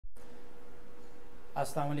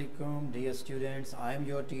Assalamu alaikum, dear students. I am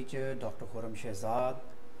your teacher, Dr. Khurram Shehzad,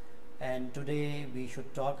 and today we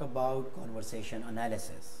should talk about conversation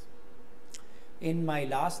analysis. In my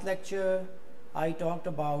last lecture, I talked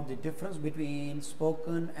about the difference between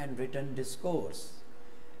spoken and written discourse,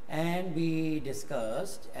 and we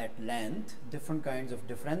discussed at length different kinds of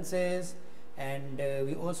differences, and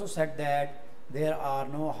we also said that there are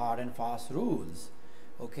no hard and fast rules.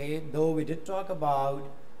 Okay, though we did talk about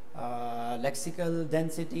lexical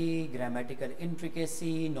density, grammatical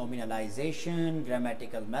intricacy, nominalization,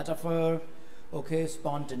 grammatical metaphor, okay,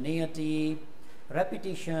 spontaneity,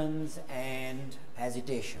 repetitions, and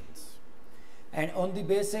hesitations. And on the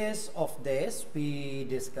basis of this, we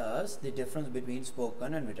discussed the difference between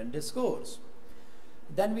spoken and written discourse.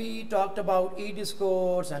 Then we talked about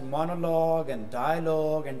e-discourse and monologue and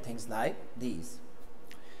dialogue and things like these.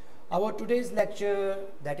 Our today's lecture,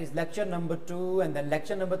 that is lecture number 2 and then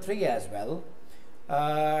lecture number 3 as well,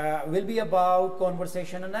 will be about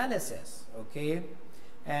conversation analysis, okay?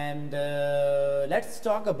 And let's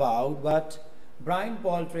talk about what Brian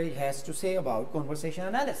Poltridge has to say about conversation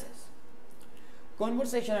analysis.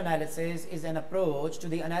 Conversation analysis is an approach to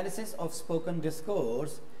the analysis of spoken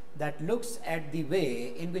discourse that looks at the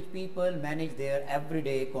way in which people manage their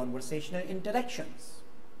everyday conversational interactions.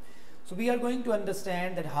 So we are going to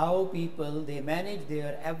understand that how people they manage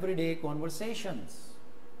their everyday conversations.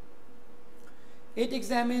 It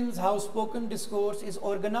examines how spoken discourse is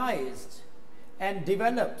organized and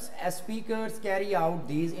develops as speakers carry out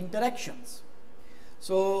these interactions.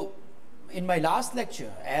 So in my last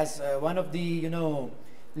lecture, as one of the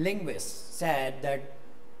linguists said that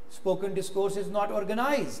spoken discourse is not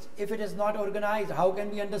organized. If it is not organized, how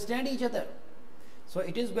can we understand each other? So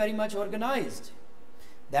it is very much organized.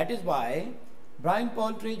 That is why Brian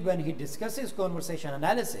Poltridge, when he discusses conversation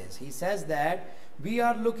analysis, he says that we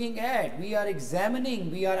are looking at, we are examining,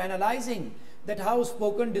 we are analyzing that how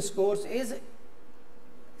spoken discourse is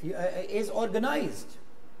organized.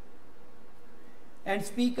 And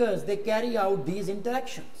speakers, they carry out these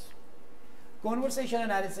interactions. Conversation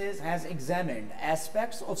analysis has examined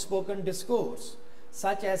aspects of spoken discourse,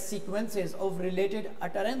 such as sequences of related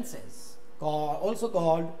utterances, also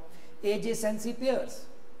called adjacency pairs,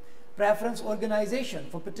 preference organization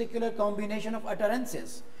for particular combination of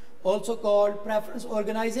utterances, also called preference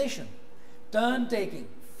organization, turn taking,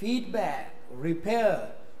 feedback,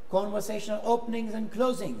 repair, conversational openings and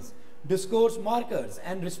closings, discourse markers,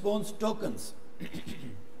 and response tokens.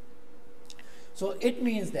 So it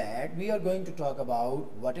means that we are going to talk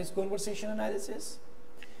about what is conversation analysis.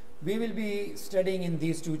 We will be studying in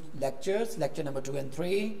these two lectures, lecture number 2 and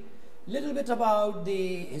 3, little bit about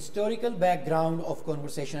the historical background of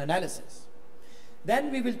conversation analysis.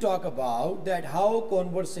 Then we will talk about that how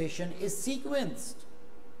conversation is sequenced.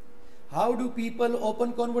 How do people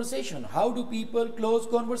open conversation? How do people close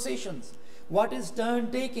conversations? What is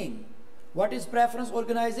turn taking? What is preference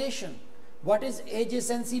organization? What is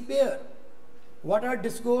adjacency pair? What are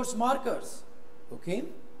discourse markers? Okay.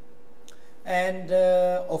 And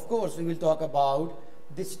of course we will talk about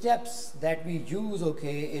the steps that we use,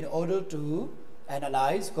 okay, in order to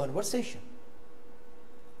analyze conversation.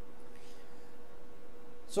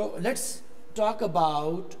 So let's talk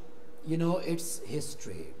about its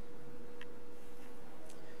history.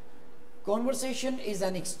 Conversation is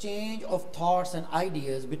an exchange of thoughts and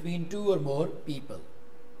ideas between two or more people.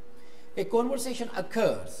 A conversation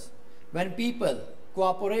occurs when people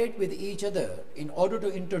cooperate with each other in order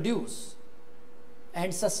to introduce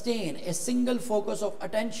and sustain a single focus of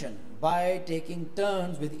attention by taking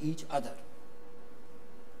turns with each other.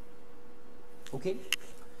 Okay,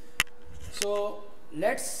 so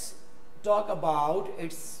let's talk about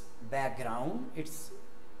its background, its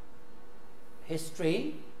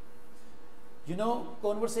history.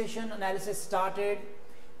 Conversation analysis started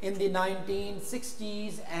in the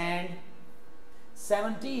 1960s and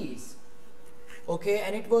 70s. Okay,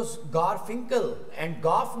 and it was Garfinkel and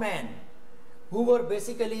Goffman who were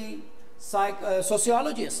basically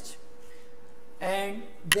sociologists, and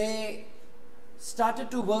they started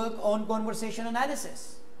to work on conversation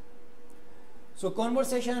analysis. So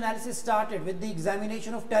conversation analysis started with the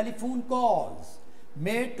examination of telephone calls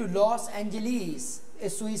made to Los Angeles, a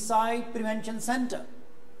suicide prevention center.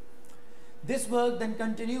 This work then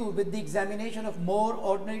continued with the examination of more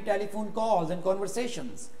ordinary telephone calls and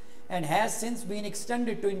conversations, and has since been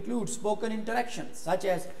extended to include spoken interactions such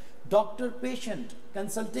as doctor-patient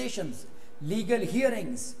consultations, legal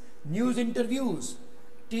hearings, news interviews,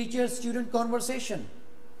 teacher-student conversation,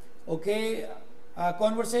 okay,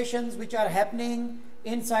 conversations which are happening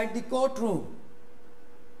inside the courtroom,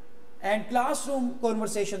 and classroom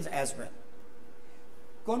conversations as well.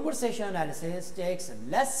 conversation analysis takes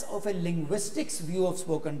less of a linguistics view of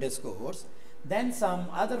spoken discourse than some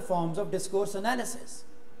other forms of discourse analysis.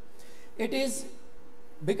 It is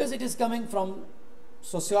because it is coming from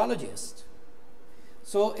sociologists.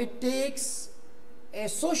 So it takes a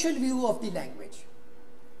social view of the language.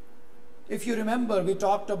 If you remember, we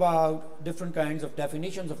talked about different kinds of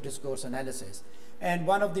definitions of discourse analysis. And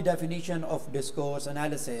one of the definition of discourse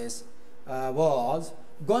analysis was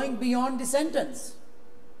going beyond the sentence,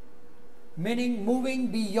 meaning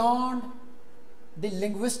moving beyond the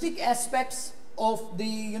linguistic aspects of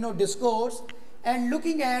the discourse and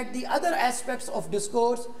looking at the other aspects of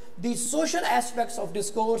discourse, the social aspects of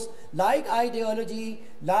discourse, like ideology,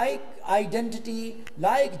 like identity,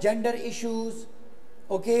 like gender issues,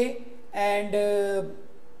 okay, and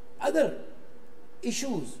other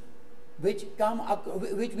issues which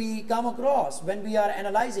we come across when we are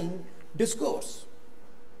analyzing discourse.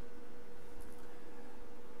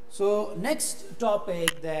 So next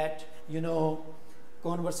topic that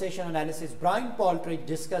conversation analysis Brian Poltridge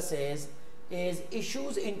discusses is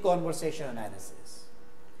issues in conversation analysis.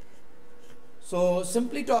 So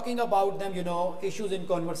simply talking about them, issues in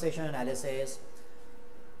conversation analysis,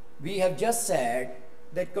 we have just said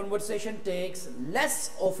that conversation takes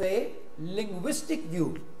less of a linguistic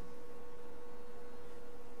view.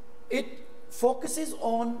 It focuses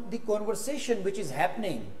on the conversation which is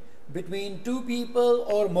happening between two people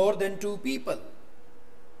or more than two people.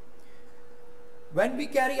 When we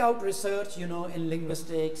carry out research, in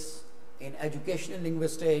linguistics, in educational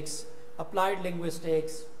linguistics, applied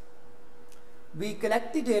linguistics, we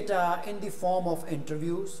collect the data in the form of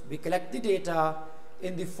interviews, we collect the data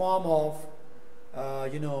in the form of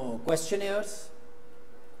questionnaires,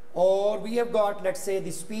 or we have got, let's say,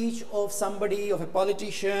 the speech of somebody, of a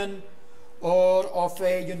politician, or of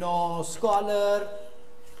a scholar,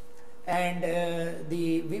 and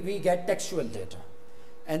we get textual data,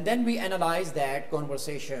 and then we analyze that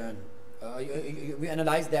conversation, we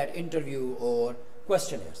analyze that interview or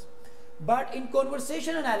questionnaires. But in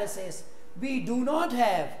conversation analysis, we do not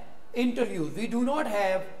have interviews, we do not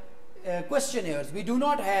have questionnaires, we do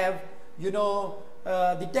not have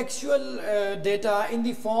the textual data in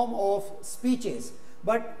the form of speeches.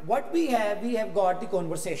 But what we have got the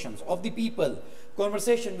conversations of the people,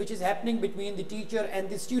 conversation which is happening between the teacher and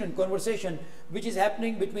the student, conversation which is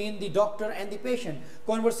happening between the doctor and the patient,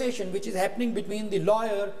 conversation which is happening between the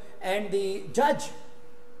lawyer and the judge.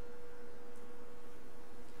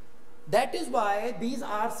 That is why these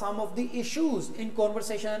are some of the issues in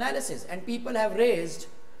conversation analysis, and people have raised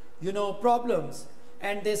problems,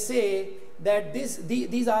 and they say that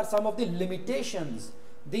these are some of the limitations,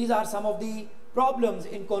 these are some of the problems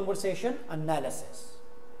in conversation analysis.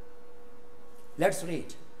 Let's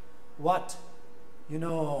read what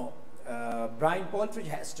Brian Poltridge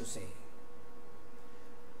has to say.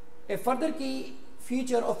 A further key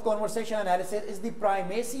feature of conversation analysis is the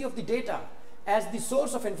primacy of the data as the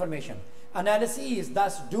source of information. Analyses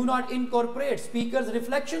thus do not incorporate speakers'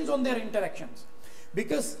 reflections on their interactions.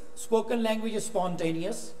 Because spoken language is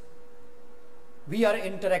spontaneous, we are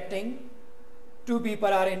interacting, two people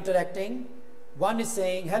are interacting, one is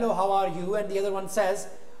saying, hello, how are you? And the other one says,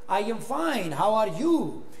 I am fine, how are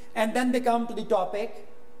you? And then they come to the topic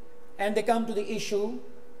and they come to the issue.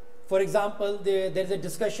 For example, there is a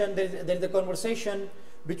discussion, there is a conversation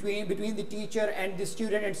between the teacher and the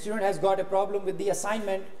student has got a problem with the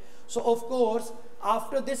assignment. So of course,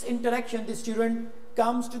 after this interaction, the student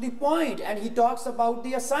comes to the point and he talks about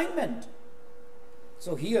the assignment.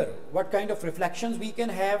 So here, what kind of reflections we can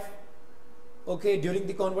have, during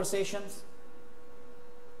the conversations?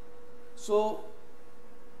 So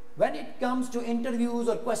when it comes to interviews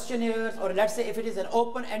or questionnaires, or let's say if it is an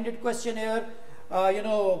open-ended questionnaire,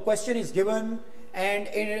 question is given, and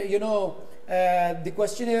the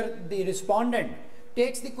questionnaire, the respondent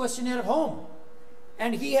takes the questionnaire home,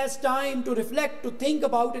 and he has time to reflect, to think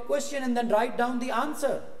about a question and then write down the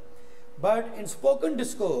answer. But in spoken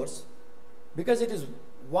discourse, because it is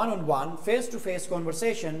one-on-one, face-to-face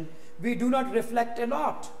conversation, we do not reflect a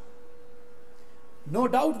lot. No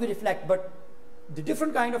doubt we reflect, but the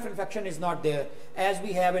different kind of reflection is not there as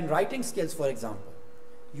we have in writing skills, for example.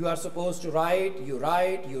 You are supposed to write, you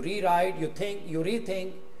rewrite, you think, you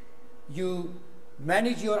rethink, you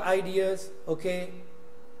manage your ideas,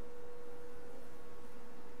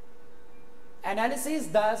 Analyses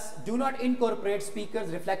thus do not incorporate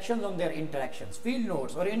speakers' reflections on their interactions, field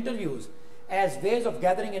notes or interviews as ways of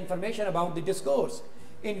gathering information about the discourse.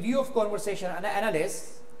 In view of conversation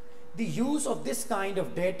analysts, the use of this kind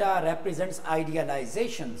of data represents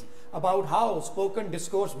idealizations about how spoken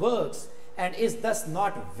discourse works and is thus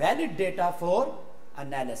not valid data for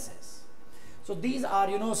analysis. So these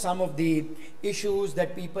are, some of the issues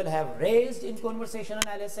that people have raised in conversation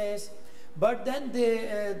analysis, but then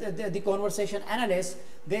the conversation analysts,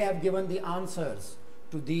 they have given the answers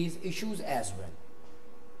to these issues as well.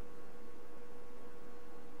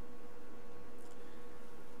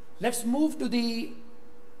 Let's move to the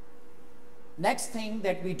next thing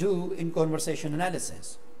that we do in conversation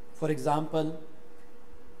analysis. For example,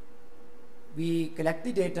 we collect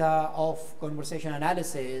the data of conversation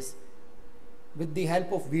analysis with the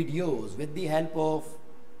help of videos, with the help of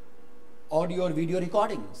audio or video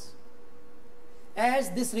recordings.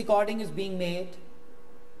 As this recording is being made,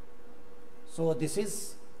 so this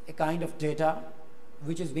is a kind of data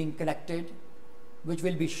which is being collected, which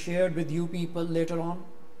will be shared with you people later on.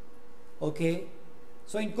 Okay,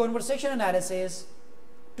 so in conversation analysis,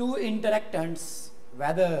 two interactants,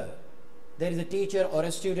 whether there is a teacher or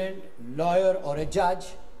a student, lawyer or a judge,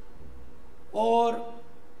 or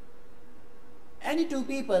any two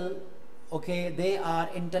people, okay, they are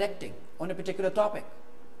interacting on a particular topic.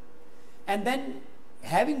 And then,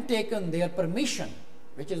 having taken their permission,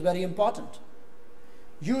 which is very important,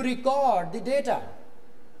 you record the data,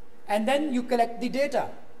 and then you collect the data,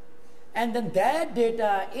 and then that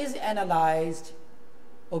data is analyzed,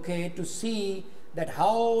 okay, to see that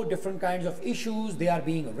how different kinds of issues they are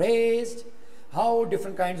being raised, how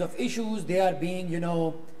different kinds of issues they are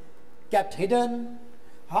being, kept hidden,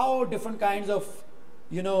 how different kinds of,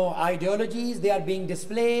 ideologies they are being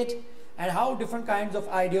displayed, and how different kinds of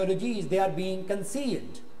ideologies they are being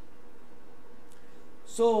concealed.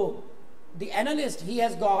 So the analyst, he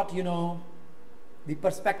has got, the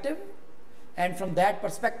perspective, and from that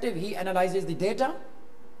perspective he analyzes the data.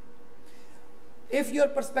 If your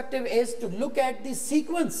perspective is to look at the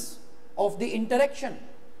sequence of the interaction,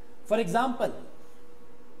 for example,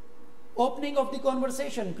 opening of the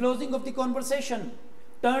conversation, closing of the conversation,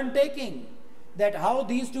 turn taking, that how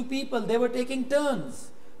these two people, they were taking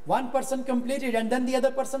turns, one person completed and then the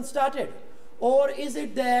other person started, or is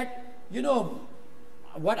it that,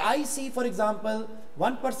 what I see, for example,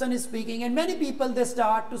 one person is speaking and many people, they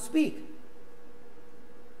start to speak.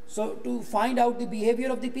 So to find out the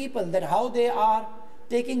behavior of the people, that how they are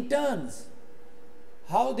taking turns,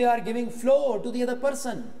 how they are giving floor to the other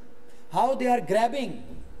person, how they are grabbing,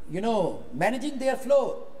 managing their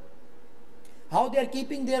flow, how they are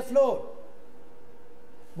keeping their flow,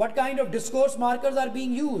 what kind of discourse markers are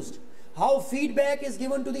being used, how feedback is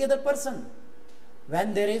given to the other person.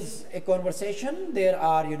 When there is a conversation, there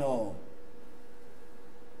are,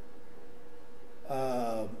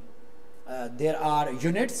 there are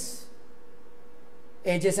units,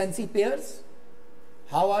 adjacency pairs.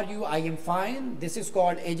 How are you? I am fine. This is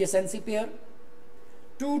called adjacency pair.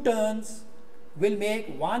 Two turns will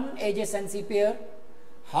make one adjacency pair.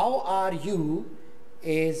 How are you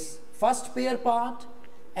is first pair part,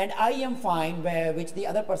 and I am fine, which the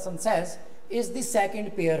other person says is the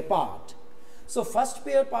second pair part. So first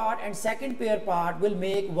pair part and second pair part will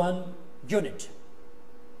make one unit.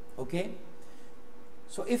 Okay.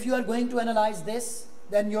 So if you are going to analyze this,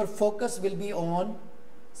 then your focus will be on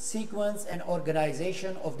sequence and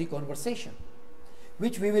organization of the conversation,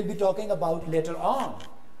 which we will be talking about later on.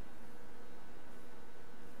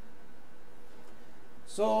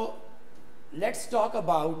 So let's talk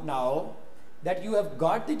about now that you have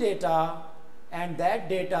got the data, and that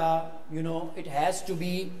data, it has to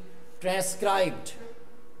be transcribed.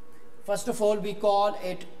 First of all, we call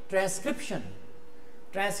it transcription.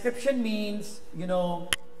 Transcription means,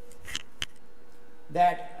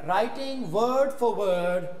 that writing word for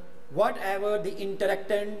word whatever the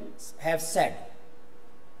interactants have said.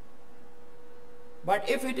 But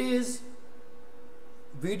if it is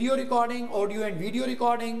video recording, audio and video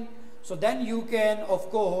recording, so then you can, of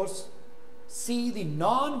course, see the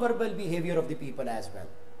non-verbal behavior of the people as well.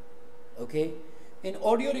 Okay. In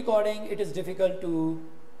audio recording, it is difficult to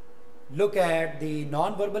look at the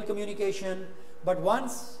non-verbal communication, but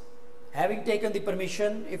once having taken the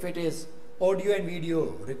permission, if it is audio and video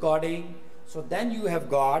recording, so then you have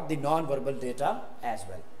got the non-verbal data as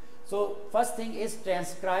well. So first thing is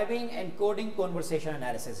transcribing and coding conversation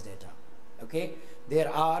analysis data. Okay,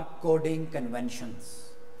 there are coding conventions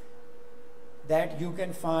that you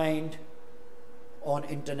can find on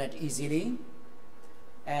internet easily,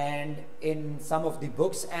 and in some of the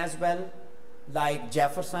books as well, like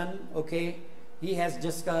Jefferson. Okay, he has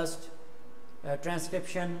discussed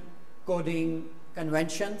transcription coding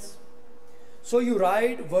conventions. So you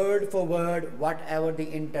write word for word whatever the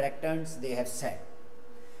interactants they have said,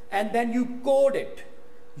 and then you code it.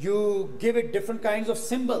 You give it different kinds of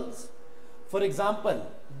symbols. For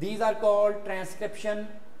example, these are called transcription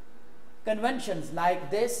conventions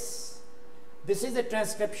like this. This is a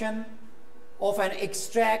transcription of an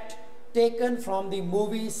extract taken from the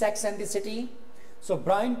movie Sex and the City. So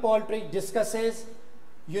Brian Paltridge discusses,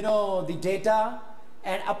 the data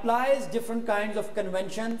and applies different kinds of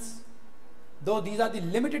conventions. Though these are the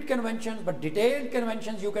limited conventions, but detailed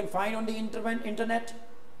conventions you can find on the internet.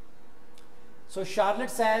 So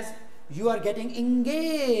Charlotte says, you are getting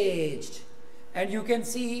engaged. And you can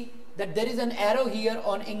see that there is an arrow here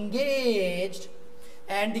on engaged.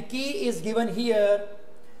 And the key is given here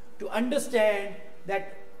to understand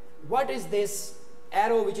that what is this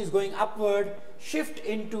arrow which is going upward, shift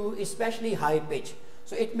into especially high pitch.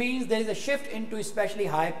 So it means there is a shift into especially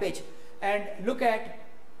high pitch. And look at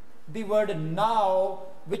the word now,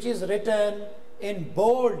 which is written in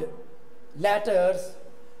bold letters.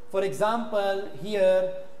 For example,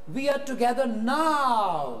 here, we are together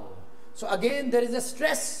now. So again, there is a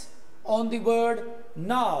stress on the word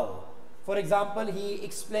now. For example, he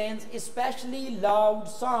explains especially loud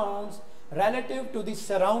sounds relative to the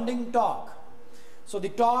surrounding talk. So the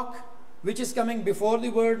talk which is coming before the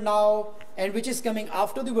word now and which is coming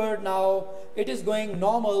after the word now, it is going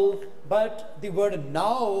normal, but the word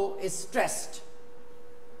now is stressed.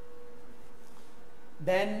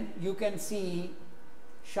 Then you can see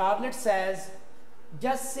Charlotte says,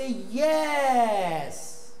 just say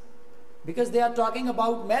yes, because they are talking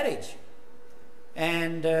about marriage.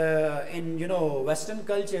 And in Western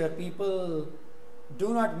culture, people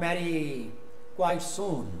do not marry quite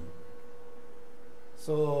soon.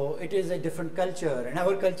 So it is a different culture, and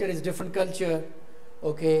our culture is different culture.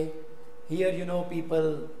 Okay, here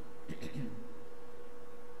people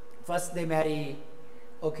first they marry,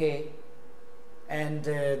 okay, and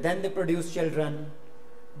then they produce children.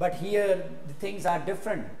 But here the things are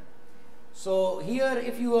different. So here,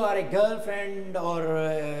 if you are a girlfriend or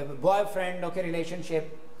a boyfriend, okay,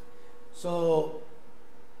 relationship, so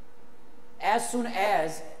as soon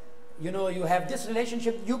as you have this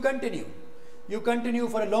relationship, you continue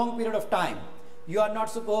for a long period of time. You are not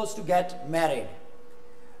supposed to get married.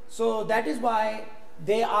 So that is why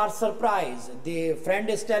they are surprised. The friend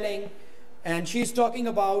is telling, and she is talking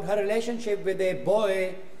about her relationship with a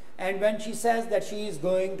boy, and when she says that she is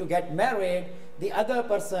going to get married, the other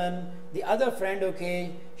person, the other friend,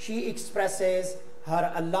 okay, she expresses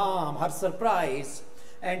her alarm, her surprise,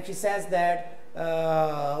 and she says that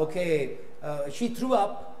she threw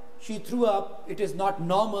up, it is not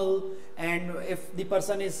normal. And if the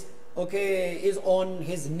person is on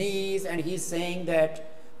his knees and he's saying that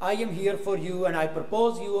I am here for you and I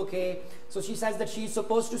propose you, okay, so she says that she is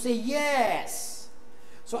supposed to say yes.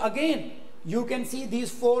 So again, you can see these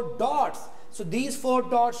 4 dots. So these 4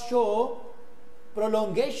 dots show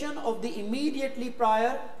prolongation of the immediately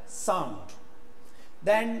prior sound.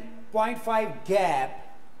 Then 0.5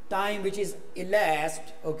 gap, time which is elapsed,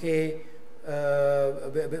 okay,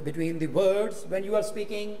 between the words when you are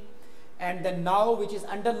speaking. And then now, which is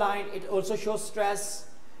underlined, it also shows stress.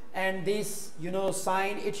 And this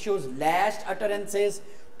sign, it shows lashed utterances.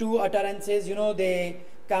 2 utterances, they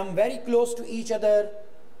come very close to each other,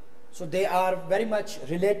 so they are very much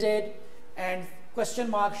related. And question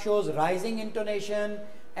mark shows rising intonation,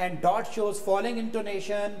 and dot shows falling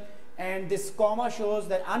intonation, and this comma shows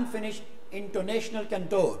that unfinished intonational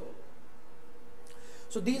contour.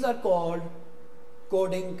 So these are called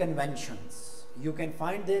coding conventions. You can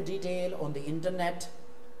find their detail on the internet,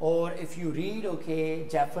 or if you read, okay,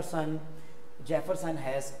 Jefferson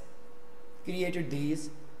has created these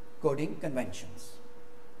coding conventions.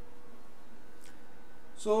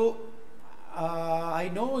 So I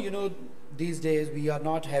know these days we are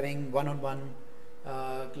not having one-on-one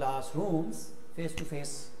classrooms,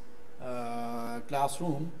 face-to-face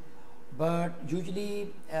classroom, but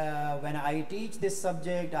usually when I teach this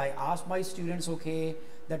subject, I ask my students, okay,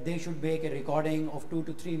 that they should make a recording of 2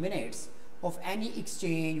 to 3 minutes of any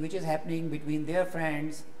exchange which is happening between their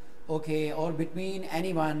friends, okay, or between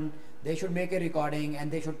anyone. They should make a recording and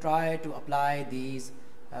they should try to apply these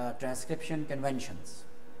transcription conventions.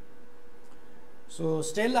 So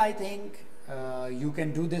still I think you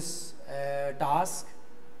can do this task.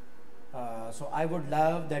 So I would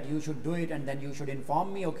love that you should do it, and then you should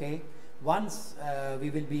inform me, okay, once we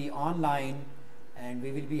will be online and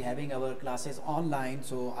we will be having our classes online.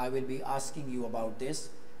 So I will be asking you about this,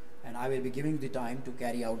 and I will be giving the time to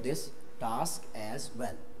carry out this task as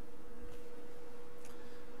well.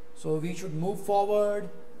 So we should move forward,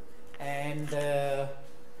 and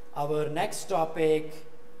our next topic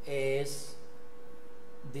is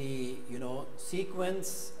the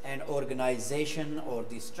sequence and organization, or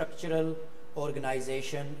the structural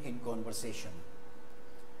organization in conversation.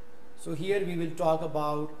 So here we will talk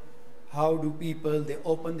about how do people they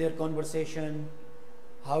open their conversation,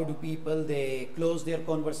 how do people they close their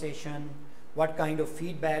conversation, what kind of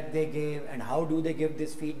feedback they give and how do they give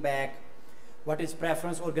this feedback, what is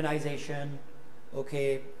preference organization,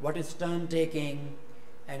 okay, what is turn taking,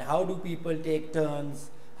 and how do people take turns,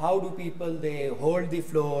 how do people they hold the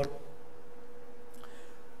floor.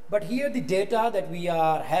 But here the data that we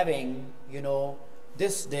are having, you know,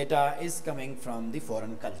 this data is coming from the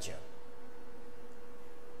foreign culture.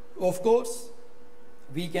 Of course,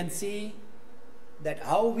 we can see that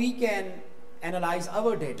how we can analyze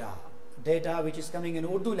our data which is coming in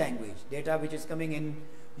Urdu language, data which is coming in,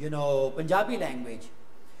 you know, Punjabi language.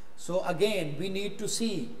 So again, we need to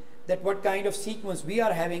see that what kind of sequence we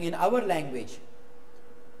are having in our language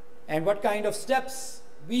and what kind of steps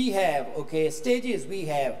we have, okay, stages we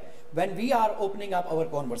have when we are opening up our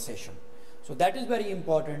conversation. So that is very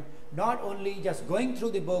important, not only just going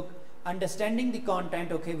through the book, understanding the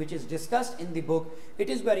content, okay, which is discussed in the book. It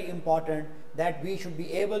is very important that we should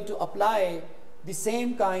be able to apply the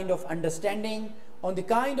same kind of understanding on the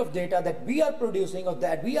kind of data that we are producing or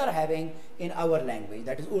that we are having in our language,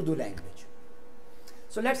 that is Urdu language.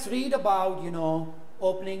 So let's read about, you know,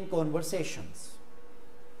 opening conversations.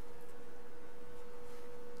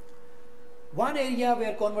 One area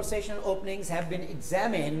where conversational openings have been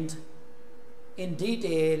examined in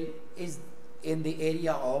detail is in the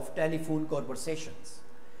area of telephone conversations.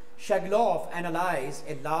 Shagloff analyzed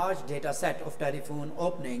a large data set of telephone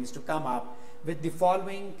openings to come up with the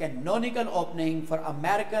following canonical opening for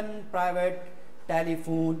American private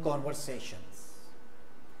telephone conversations.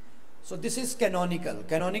 So this is canonical.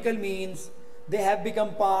 Canonical means they have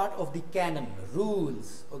become part of the canon,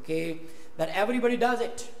 rules, okay, that everybody does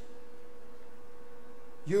it.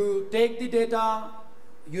 You take the data,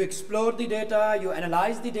 you explore the data, you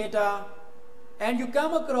analyze the data, and you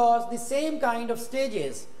come across the same kind of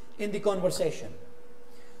stages in the conversation.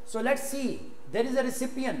 So let's see, there is a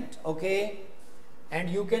recipient, okay, and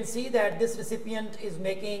you can see that this recipient is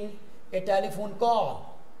making a telephone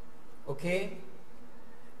call, okay,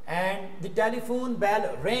 and the telephone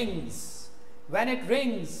bell rings. When it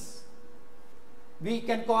rings, we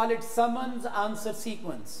can call it summons answer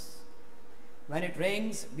sequence. When it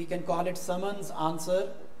rings, we can call it summons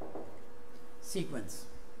answer sequence.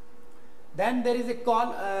 Then there is a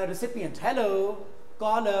call recipient. Hello,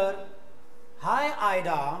 caller. Hi,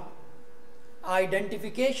 Ida.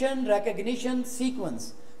 Identification recognition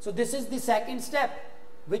sequence. So this is the second step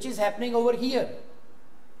which is happening over here.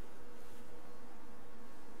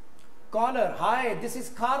 Caller. Hi, this is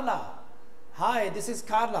Carla. Hi, this is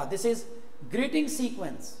Carla. This is greeting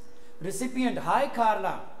sequence. Recipient. Hi,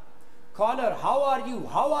 Carla. Caller. How are you?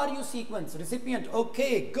 How are you sequence. Recipient.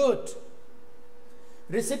 Okay, good.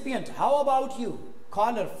 Recipient, how about you?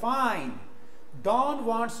 Caller, fine. Don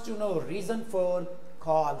wants to know reason for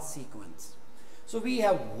call sequence. So we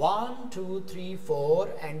have 1, 2, 3, 4,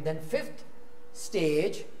 and then fifth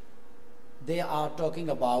stage, they are talking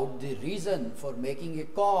about the reason for making a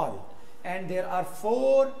call. And there are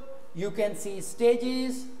 4, you can see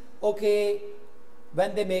stages, okay,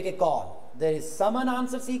 when they make a call. There is summon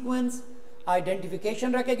answer sequence,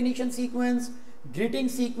 identification recognition sequence, greeting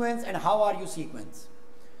sequence, and how are you sequence.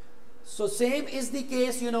 So same is the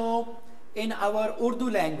case, you know, in our Urdu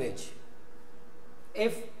language.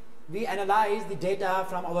 If we analyze the data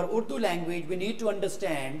from our Urdu language, we need to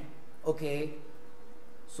understand, okay,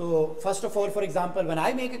 so first of all, for example, when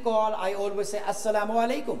I make a call, I always say Assalamu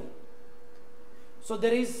alaikum. So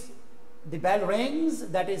there is, the bell rings,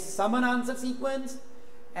 that is summon answer sequence,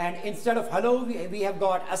 and instead of hello, we have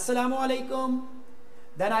got Assalamu alaikum.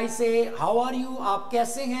 Then I say, how are you? Aap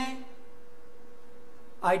kaise hain?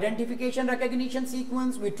 Identification recognition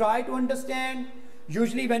sequence, we try to understand,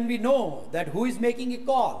 usually when we know that who is making a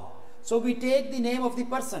call. So we take the name of the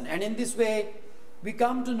person, and in this way, we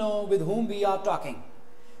come to know with whom we are talking.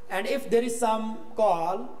 And if there is some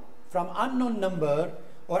call from unknown number,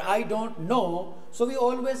 or I don't know, so we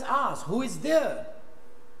always ask, who is there?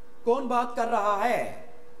 कौन बात कर रहा है?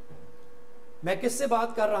 मैं किससे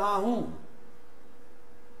बात कर रहा हूं?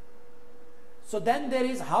 So then there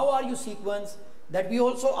is how are you sequence, that we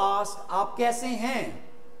also ask, आप कैसे हैं?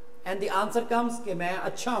 And the answer comes कि मैं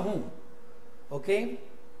अच्छा हूं. Okay?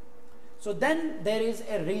 So then there is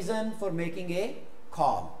a reason for making a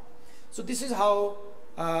call. So this is how,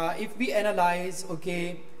 if we analyze,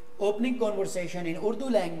 okay, opening conversation in Urdu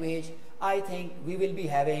language, I think we will be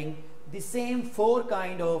having the same 4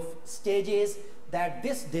 kind of stages that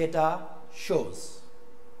this data shows.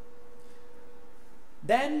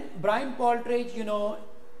 Then Brian Paltridge, you know,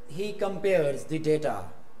 he compares the data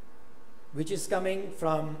which is coming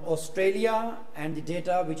from Australia and the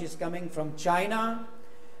data which is coming from China,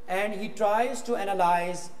 and he tries to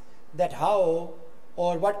analyze that how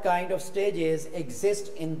or what kind of stages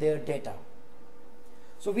exist in their data.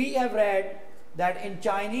 So we have read that in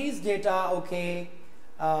Chinese data, okay,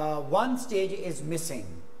 one stage is missing.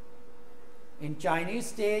 In Chinese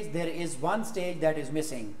stage, there is one stage that is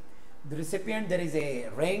missing. The recipient, there is a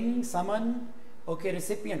ring, summon, okay,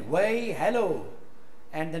 recipient, wei, hello,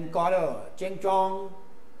 and then caller, ching chong,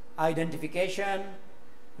 identification,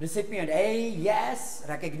 recipient, a, yes,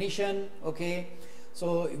 recognition, okay.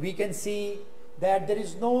 So we can see that there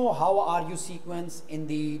is no how are you sequence in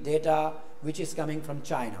the data which is coming from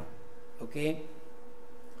China, okay.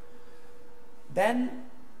 Then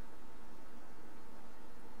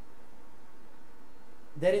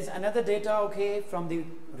there is another data, okay, from the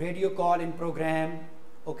radio call-in program,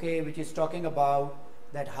 okay, which is talking about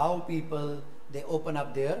that how people, they open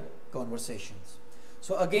up their conversations.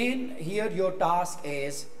 So again, here your task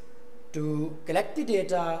is to collect the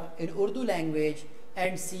data in Urdu language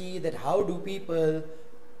and see that how do people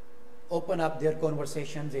open up their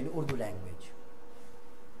conversations in Urdu language.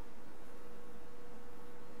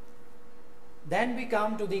 Then we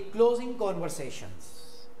come to the closing conversations.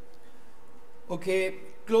 Okay,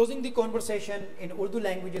 closing the conversation in Urdu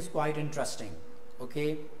language is quite interesting.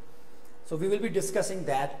 Okay, so we will be discussing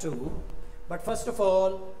that too. But first of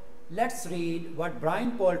all, let's read what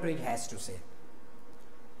Brian Poltridge has to say.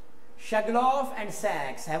 Shagloff and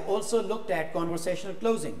Sachs have also looked at conversational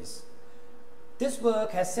closings. This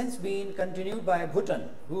work has since been continued by Bhutan,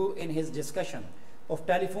 who in his discussion of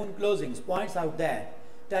telephone closings points out that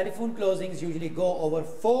telephone closings usually go over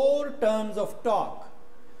 4 turns of talk.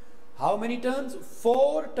 How many turns?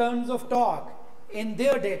 4 turns of talk in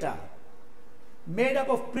their data, made up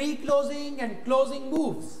of pre-closing and closing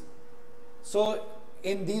moves. So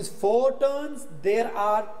in these 4 turns, there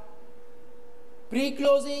are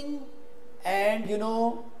pre-closing and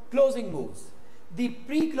closing moves. The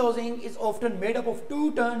pre-closing is often made up of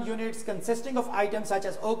 2 turn units consisting of items such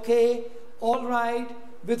as okay, all right,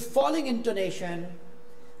 with falling intonation.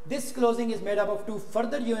 This closing is made up of 2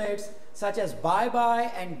 further units such as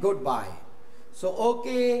bye-bye and goodbye. So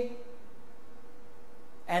okay,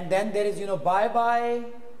 and then there is bye-bye,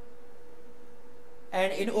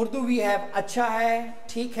 and in Urdu we have acha hai,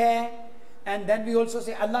 theek hai, and then we also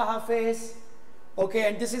say Allah Hafiz. Okay,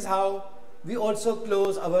 and this is how we also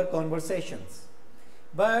close our conversations.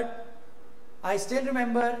 But I still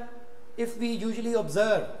remember, if we usually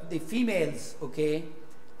observe the females, okay,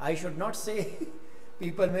 I should not say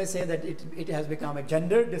people may say that it has become a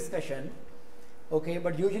gender discussion, okay,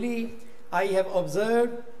 but usually I have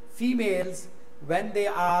observed females, when they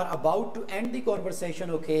are about to end the conversation,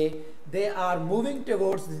 okay, they are moving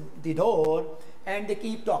towards the door and they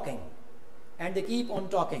keep talking and they keep on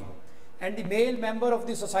talking. And the male member of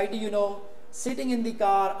the society, sitting in the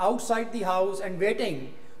car outside the house and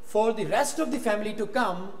waiting for the rest of the family to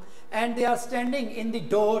come, and they are standing in the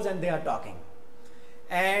doors and they are talking.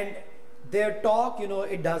 And their talk,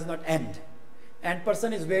 it does not end. And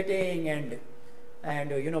person is waiting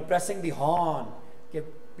and pressing the horn. Okay,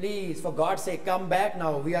 please, for God's sake, come back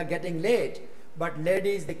now. We are getting late. But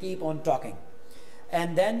ladies, they keep on talking.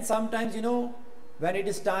 And then sometimes, when it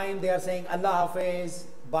is time, they are saying Allah Hafiz,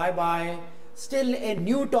 bye-bye. Still a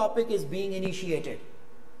new topic is being initiated.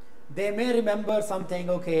 They may remember something,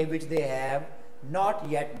 okay, which they have not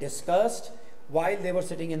yet discussed while they were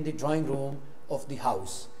sitting in the drawing room of the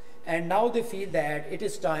house. And now they feel that it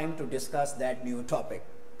is time to discuss that new topic.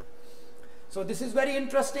 So this is very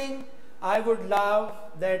interesting. I would love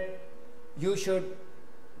that you should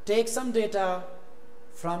take some data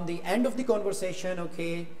from the end of the conversation,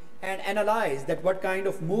 okay, and analyze that what kind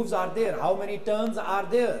of moves are there, how many turns are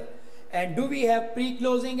there, and do we have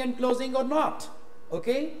pre-closing and closing or not,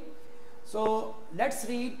 okay. So let's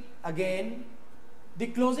read again. The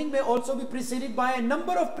closing may also be preceded by a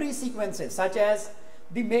number of pre-sequences, such as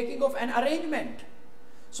the making of an arrangement.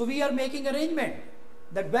 So we are making arrangement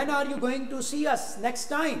that when are you going to see us next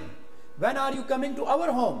time? When are you coming to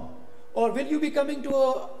our home? Or will you be coming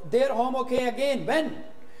to their home, okay, again? When?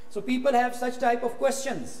 So people have such type of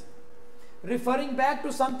questions, referring back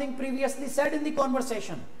to something previously said in the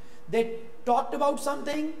conversation. They talked about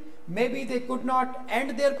something, maybe they could not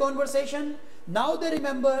end their conversation. Now they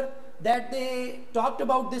remember that they talked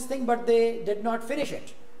about this thing, but they did not finish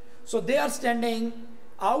it. So they are standing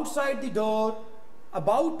outside the door,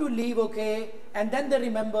 about to leave, okay, and then they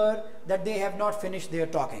remember that they have not finished their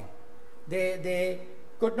talking. They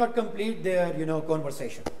could not complete their,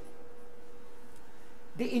 conversation.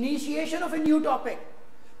 The initiation of a new topic.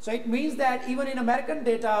 So it means that even in American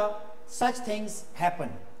data, such things happen,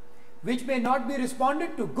 which may not be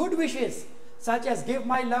responded to. Good wishes, such as give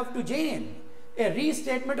my love to Jane, a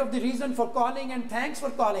restatement of the reason for calling and thanks for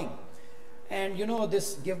calling. And you know,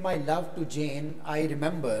 this give my love to Jane, I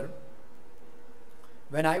remember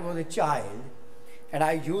when I was a child and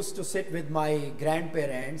I used to sit with my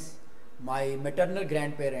grandparents, my maternal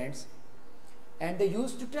grandparents, and they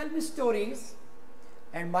used to tell me stories.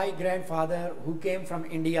 And my grandfather, who came from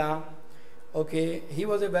India, okay, he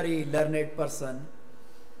was a very learned person.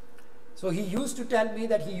 So he used to tell me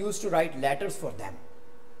that he used to write letters for them.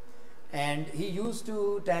 And he used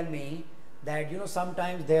to tell me that, you know,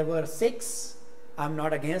 sometimes there were 6, I'm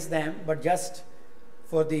not against them, but just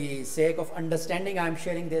for the sake of understanding, I'm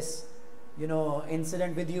sharing this, you know,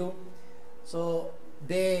 incident with you. So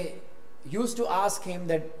they used to ask him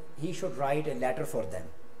that he should write a letter for them.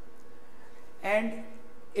 And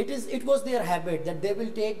it was their habit that they will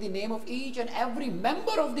take the name of each and every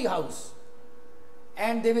member of the house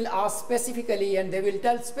and they will ask specifically and they will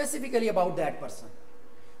tell specifically about that person.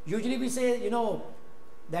 Usually we say, you know,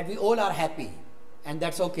 that we all are happy and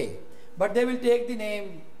that's okay. But they will take the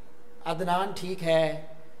name, Adnan theek hai,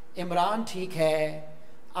 Imran theek hai,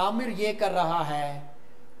 Amir ye kar raha hai,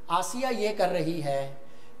 Asiya ye kar rahi hai.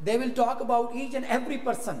 They will talk about each and every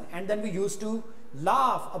person, and then we used to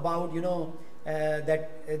laugh about, you know,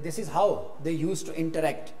 that this is how they used to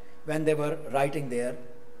interact when they were writing their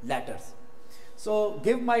letters. So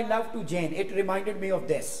give my love to Jane, it reminded me of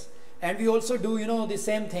this. And we also do, you know, the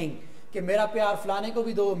same thing कि मेरा प्यार फलाने को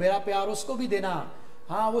भी दो, मेरा प्यार उसको भी देना,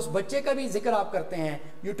 हाँ उस बच्चे का भी जिक्र आप करते हैं.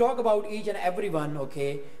 You talk about each and every one,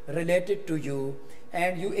 okay, related to you,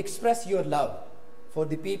 and you express your love for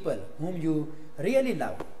the people whom you really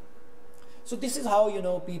love. So this is how, you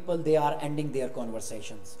know, people, they are ending their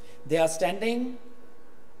conversations. They are standing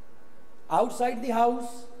outside the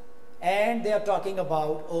house and they are talking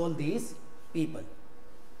about all these people.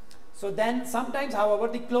 So then sometimes, however,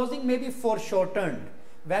 the closing may be foreshortened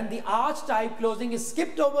when the arch type closing is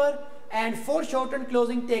skipped over and foreshortened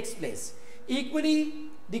closing takes place. Equally,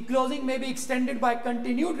 the closing may be extended by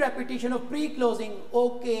continued repetition of pre-closing,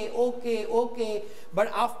 okay, okay, okay,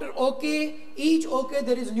 but after okay, each okay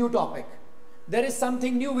there is new topic. There is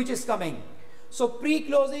something new which is coming. So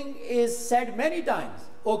pre-closing is said many times,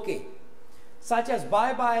 okay, such as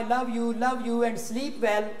bye-bye, love you and sleep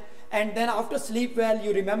well, and then after sleep well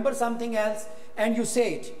you remember something else and you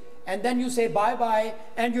say it, and then you say bye-bye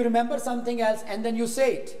and you remember something else and then you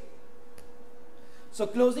say it. So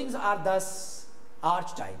closings are thus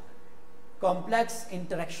archetype, complex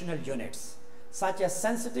interactional units, such as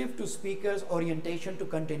sensitive to speaker's orientation to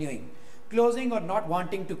continuing, closing or not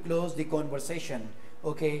wanting to close the conversation.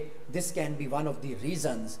 Okay, this can be one of the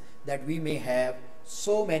reasons that we may have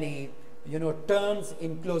so many, you know, turns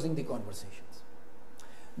in closing the conversations.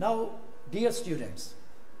 Now, dear students,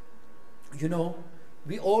 you know,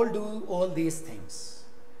 we all do all these things,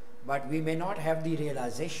 but we may not have the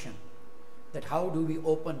realization that how do we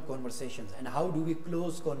open conversations and how do we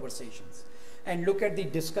close conversations. And look at the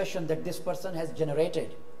discussion that this person has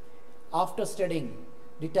generated after studying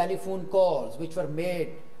the telephone calls which were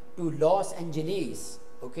made to Los Angeles,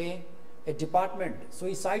 okay, a department,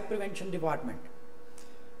 suicide prevention department.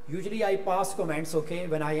 Usually I pass comments, okay,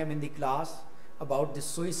 when I am in the class about this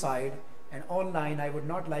suicide, and online I would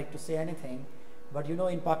not like to say anything, but you know,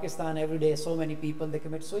 in Pakistan every day so many people, they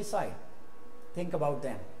commit suicide. Think about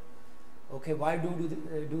them. Okay, why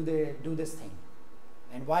do they do this thing?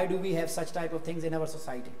 And why do we have such type of things in our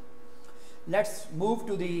society? Let's move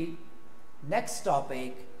to the next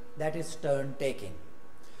topic, that is turn taking.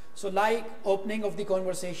 So like opening of the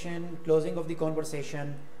conversation, closing of the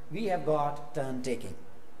conversation, we have got turn taking.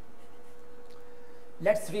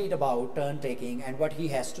 Let's read about turn taking and what he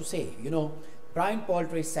has to say. You know, Brian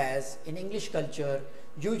Poultry says in English culture,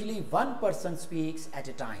 usually one person speaks at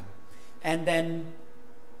a time, and then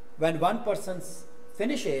when one person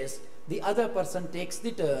finishes, the other person takes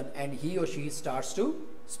the turn and he or she starts to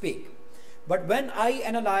speak. But when I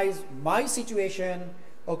analyze my situation,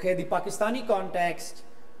 okay, the Pakistani context,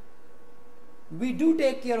 we do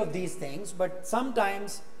take care of these things, but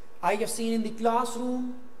sometimes I have seen in the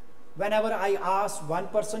classroom, whenever I ask one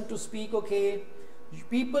person to speak, okay,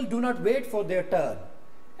 people do not wait for their turn.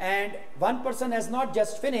 And one person has not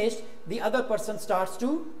just finished, the other person starts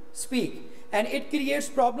to speak. And it creates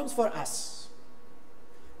problems for us.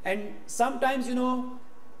 And sometimes, you know,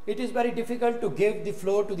 it is very difficult to give the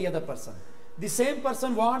floor to the other person. The same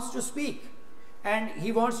person wants to speak and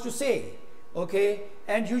he wants to say, okay,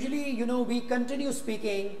 and usually, you know, we continue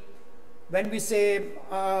speaking when we say,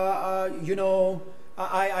 you know,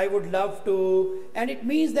 I would love to, and it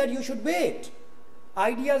means that you should wait.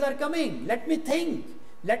 Ideas are coming. Let me think.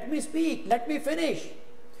 Let me speak. Let me finish.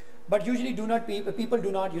 But usually people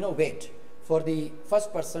do not, wait for the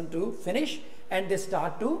first person to finish and they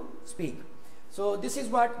start to speak. So this is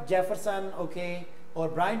what Jefferson, or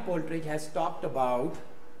Brian Poltridge has talked about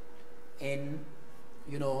in,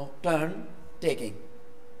 turn taking.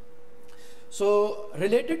 So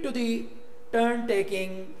related to the turn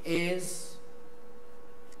taking is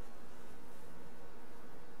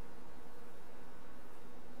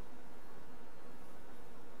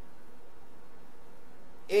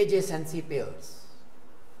adjacency pairs.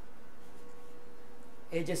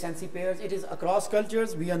 Adjacency pairs, it is across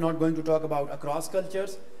cultures. We are not going to talk about across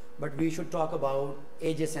cultures, but we should talk about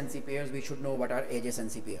adjacency pairs. We should know what are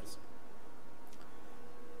adjacency pairs.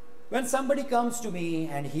 When somebody comes to me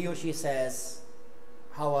and he or she says,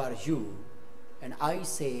 "How are you?" and I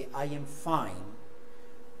say, "I am fine,"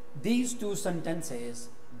 these two sentences,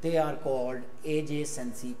 they are called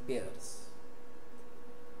adjacency pairs,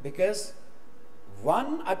 because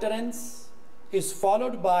one utterance is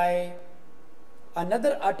followed by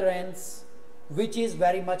another utterance which is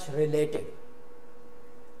very much related.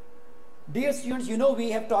 Dear students,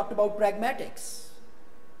 we have talked about pragmatics,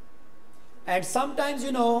 and sometimes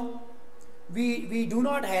we do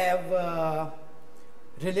not have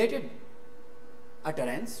related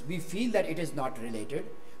utterance. We feel that it is not related,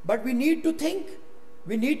 but we need to think,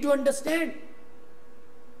 we need to understand,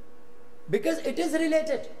 because it is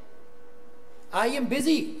related. I am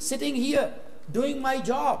busy sitting here doing my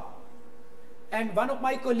job, and one of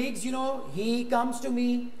my colleagues, he comes to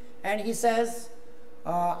me and he says,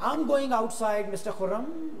 "I'm going outside, Mr. Khurram,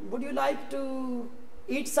 would you like to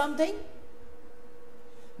eat something?"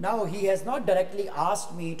 Now he has not directly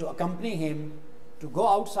asked me to accompany him, to go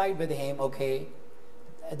outside with him,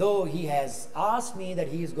 though he has asked me that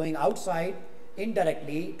he is going outside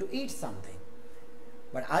indirectly to eat something.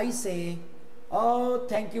 But I say, "Oh,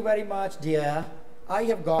 thank you very much, dear, I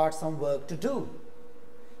have got some work to do."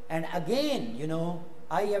 And again,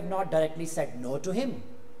 I have not directly said no to him.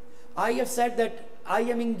 I have said that I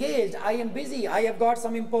am engaged, I am busy, I have got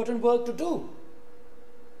some important work to do.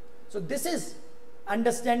 So this is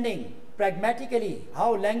understanding pragmatically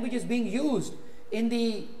how language is being used in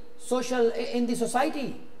the society,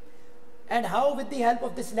 and how with the help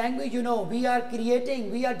of this language, we are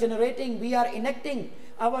creating, we are generating, we are enacting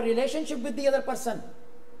our relationship with the other person.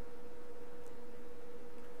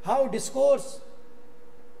 How discourse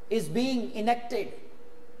is being enacted,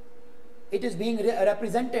 it is being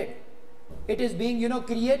represented, it is being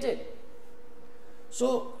created.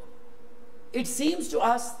 So it seems to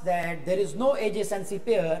us that there is no adjacency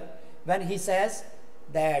pair when he says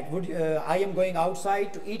that I am going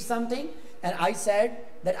outside to eat something, and I said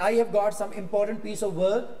that I have got some important piece of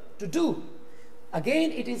work to do.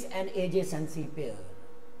 Again, it is an adjacency pair.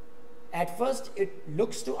 At first it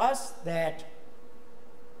looks to us that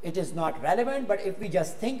it is not relevant, but if we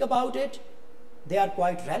just think about it, they are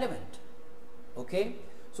quite relevant.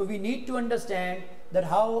 So we need to understand that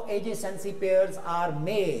how adjacency pairs are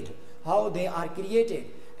made, how they are created,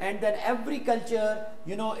 and then every culture,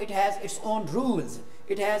 it has its own rules,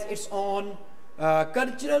 it has its own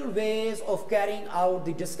cultural ways of carrying out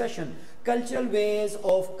the discussion, cultural ways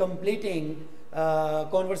of completing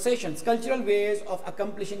conversations, cultural ways of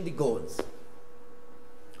accomplishing the goals.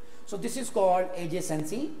 So this is called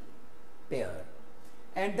adjacency pair.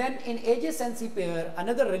 And then in adjacency pair,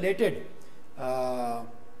 another related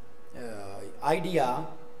idea,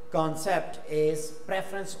 concept is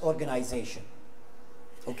preference organization.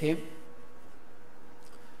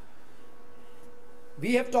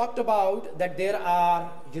 We have talked about that there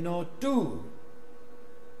are two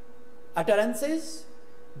utterances.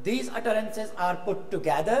 These utterances are put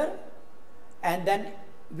together and then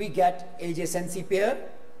we get adjacency pair.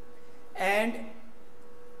 And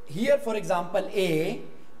here, for example, A,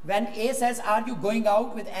 when A says, "Are you going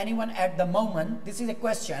out with anyone at the moment?" This is a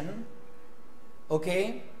question,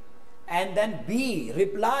 and then B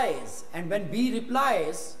replies, and when B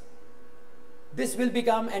replies, this will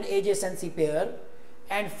become an adjacency pair,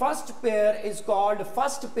 and first pair is called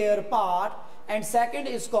first pair part and second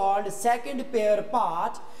is called second pair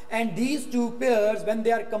part, and these two pairs, when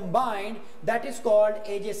they are combined, that is called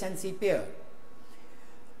adjacency pair.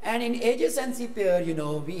 And in adjacency pair,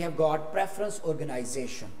 we have got preference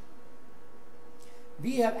organization.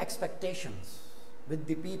 We have expectations with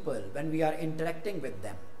the people when we are interacting with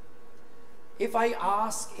them. If I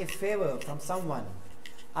ask a favor from someone,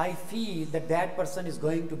 I feel that that person is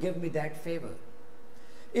going to give me that favor.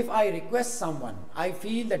 If I request someone, I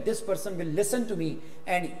feel that this person will listen to me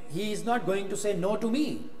and he is not going to say no to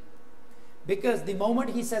me. Because the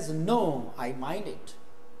moment he says no, I mind it.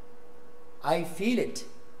 I feel it.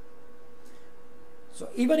 So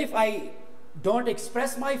even if I don't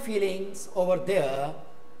express my feelings over there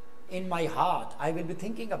in my heart, I will be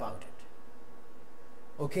thinking about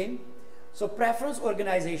it. Okay? So preference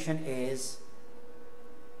organization is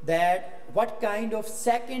that what kind of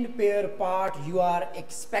second pair part you are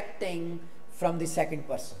expecting from the second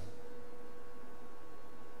person.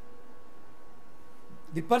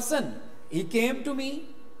 The person, he came to me,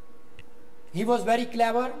 he was very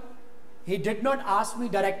clever, he did not ask me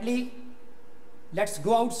directly, let's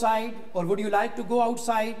go outside, or would you like to go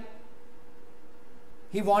outside?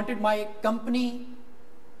 He wanted my company.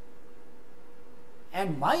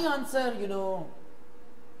 And my answer,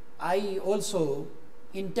 I also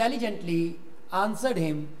intelligently answered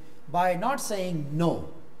him by not saying no.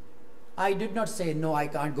 I did not say no, I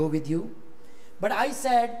can't go with you. But I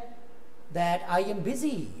said that I am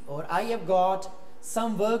busy, or I have got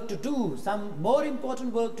some work to do, some more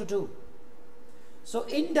important work to do. So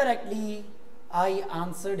indirectly, I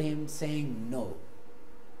answered him saying no.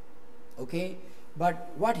 Okay?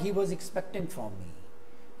 But what he was expecting from me,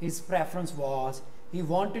 his preference was, he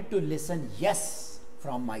wanted to listen yes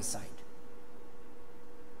from my side.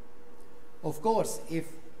 Of course, if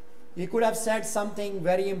he could have said something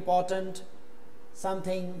very important,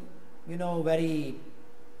 something, very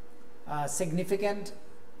significant,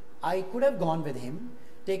 I could have gone with him,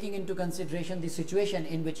 taking into consideration the situation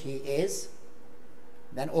in which he is.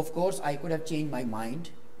 Then of course I could have changed my mind.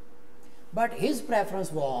 But his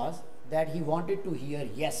preference was that he wanted to hear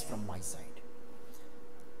yes from my side.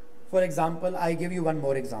 For example, I give you one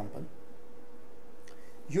more example.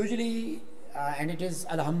 Usually, and it is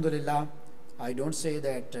Alhamdulillah, I don't say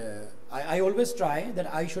that, I always try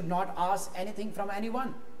that I should not ask anything from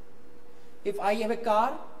anyone. If I have a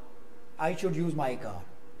car, I should use my car.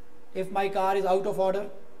 If my car is out of order,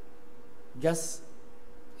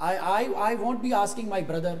 I won't be asking my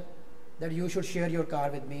brother that you should share your car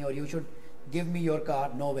with me, or you should give me your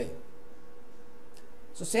car. No way.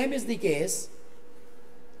 So same is the case.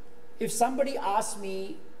 If somebody asks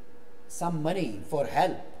me some money for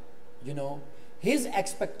help, his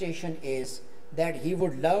expectation is that he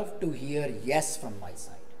would love to hear yes from my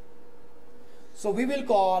side. So we will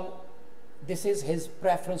call this is his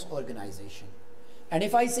preference organization. And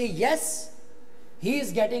if I say yes, he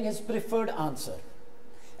is getting his preferred answer.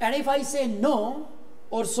 And if I say no,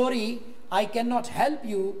 or sorry, I cannot help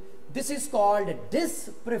you, this is called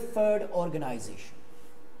dispreferred organization.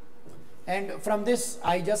 And from this,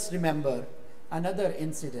 I just remember another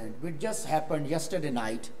incident which just happened yesterday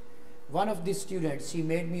night. One of the students, she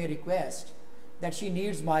made me a request that she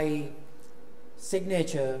needs my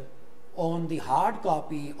signature on the hard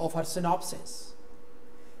copy of her synopsis.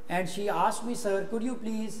 And she asked me, sir, could you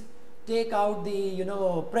please take out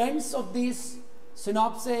the, prints of these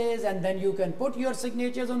synopses, and then you can put your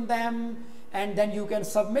signatures on them, and then you can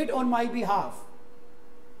submit on my behalf.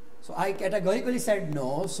 So I categorically said,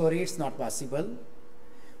 no, sorry, it's not possible.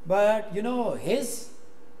 But, his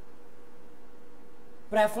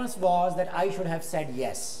preference was that I should have said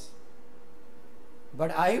yes.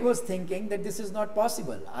 But I was thinking that this is not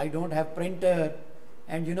possible. I don't have printer,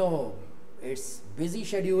 and it's busy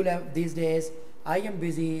schedule these days. I am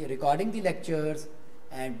busy recording the lectures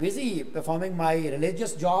and busy performing my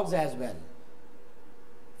religious jobs as well,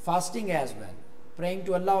 fasting as well, praying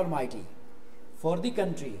to Allah Almighty for the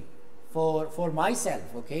country, for myself,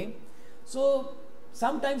 okay? So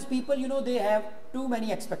sometimes people, they have too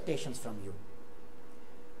many expectations from you.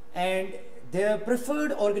 And their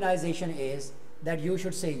preferred organization is that you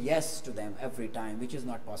should say yes to them every time, which is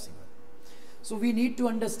not possible. So we need to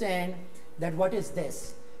understand that what is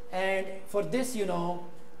this. And for this,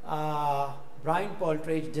 Brian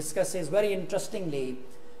Poltridge discusses very interestingly,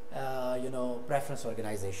 preference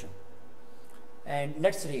organization. And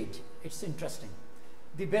let's read. It's interesting.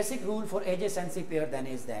 The basic rule for adjacency pair then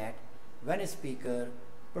is that when a speaker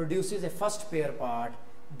produces a first pair part,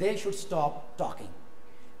 they should stop talking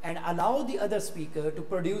and allow the other speaker to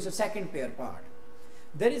produce a second pair part.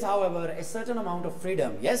 There is, however, a certain amount of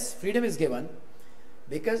freedom. Yes, freedom is given,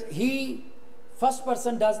 because first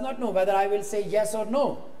person does not know whether I will say yes or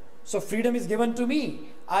no. So freedom is given to me.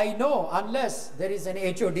 I know unless there is an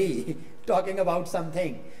HOD talking about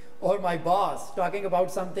something, or my boss talking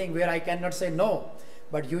about something where I cannot say no.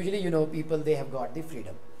 But usually, people, they have got the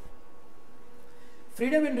freedom.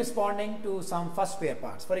 Freedom in responding to some first pair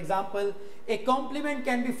parts. For example, a compliment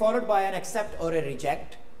can be followed by an accept or a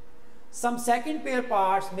reject. Some second pair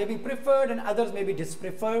parts may be preferred and others may be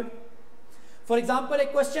dispreferred. For example, a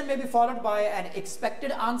question may be followed by an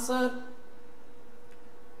expected answer.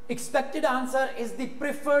 expected answer is the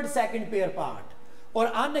preferred second pair part, or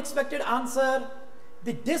unexpected answer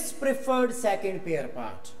the dispreferred second pair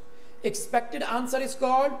part. Expected answer is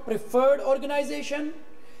called preferred organization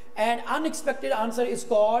and unexpected answer is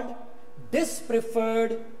called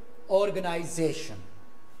dispreferred organization.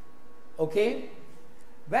 Okay,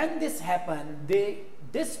 when this happens, the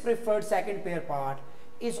dispreferred second pair part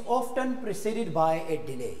is often preceded by a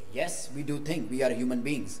delay. Yes, we do think, we are human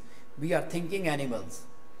beings, we are thinking animals.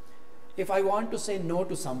 If I want to say no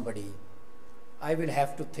to somebody, I will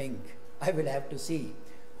have to think, I will have to see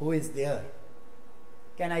who is there.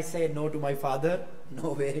 Can I say no to my father?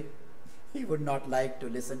 No way. He would not like to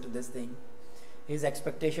listen to this thing. His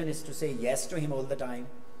expectation is to say yes to him all the time.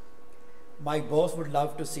 My boss would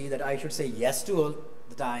love to see that I should say yes to all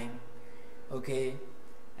the time. Okay,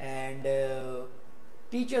 and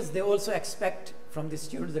teachers, they also expect from the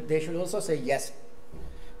students that they should also say yes.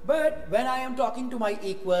 But when I am talking to my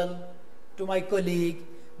equal, to my colleague,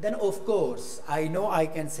 then of course I know I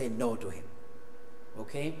can say no to him.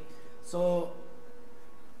 Okay, so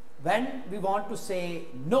when we want to say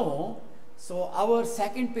no, so our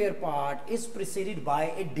second pair part is preceded by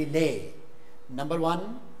a delay. Number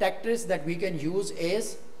one tactic that we can use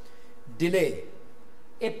is delay.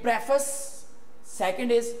 A preface,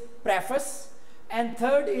 second is preface, and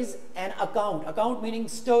third is an account. Account meaning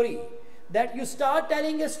story, that you start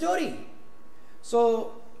telling a story.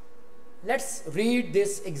 So let's read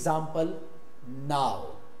this example now.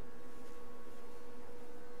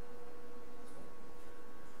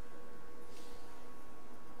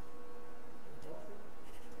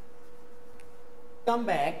 Come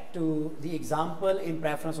back to the example in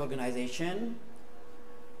preference organization.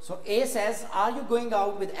 So A says, are you going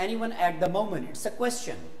out with anyone at the moment? It's a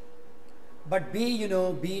question. But B,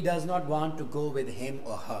 B does not want to go with him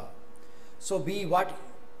or her. So B, what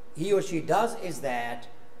he or she does is that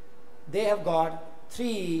they have got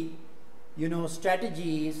three,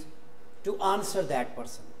 strategies to answer that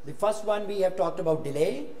person. The first one we have talked about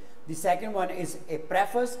delay. The second one is a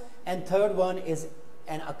preface, and third one is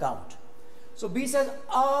an account. So B says,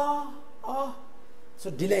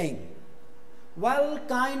 so delaying. Well,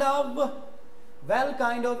 kind of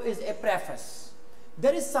is a preface.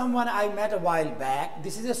 There is someone I met a while back.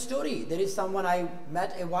 This is a story. There is someone I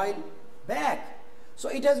met a while back. So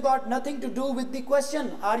it has got nothing to do with the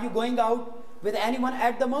question, are you going out with anyone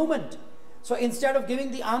at the moment? So instead of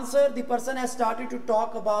giving the answer, the person has started to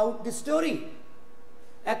talk about the story.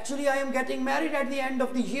 Actually, I am getting married at the end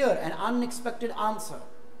of the year, an unexpected answer.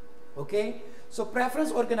 Okay, so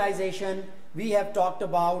preference organization, we have talked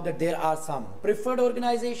about that there are some preferred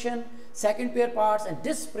organization, second pair parts, and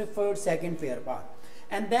dispreferred second pair part.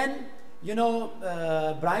 And then,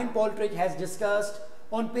 Brian Poltridge has discussed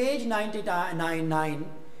on page 99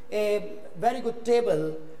 a very good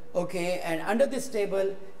table. Okay, and under this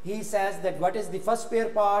table, he says that what is the first pair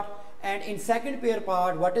part, and in second pair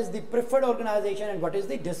part, what is the preferred organization and what is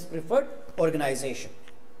the dispreferred organization.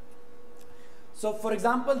 So for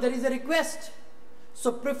example, there is a request.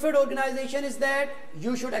 So preferred organization is that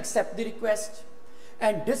you should accept the request,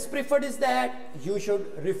 and dispreferred is that you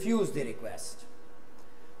should refuse the request.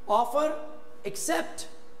 Offer, accept.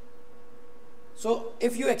 So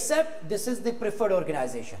if you accept, this is the preferred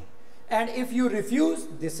organization, and if you refuse,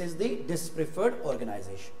 this is the dispreferred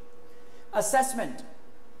organization. Assessment,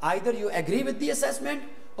 either you agree with the assessment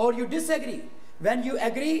or you disagree. When you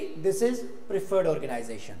agree, this is preferred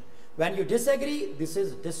organization. When you disagree, this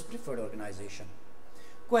is dispreferred organization.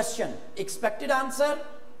 Question, expected answer,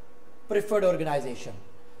 preferred organization.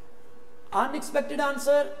 Unexpected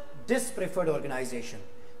answer, dispreferred organization.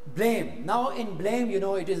 Blame, now in blame,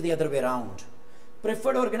 it is the other way around.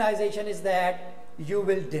 Preferred organization is that you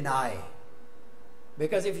will deny,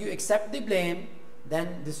 because if you accept the blame,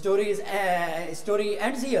 then the story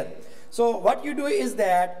ends here. So what you do is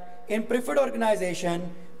that in preferred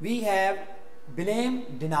organization, we have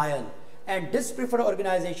blame, denial, and dispreferred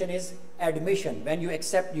organization is admission, when you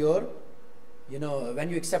accept when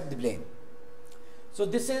you accept the blame. So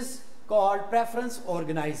this is called preference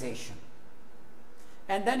organization.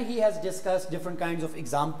 And then he has discussed different kinds of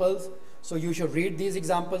examples. So you should read these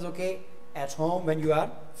examples, okay, at home when you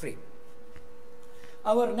are free.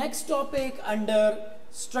 Our next topic under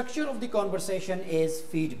structure of the conversation is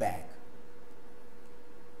feedback.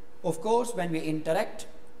 Of course, when we interact,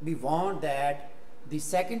 we want that the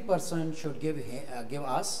second person should give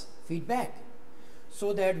us feedback,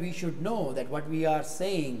 so that we should know that what we are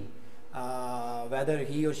saying, whether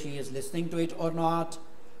he or she is listening to it or not,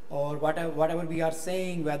 or whatever we are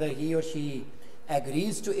saying, whether he or she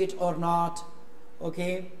agrees to it or not.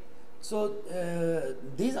 Okay, so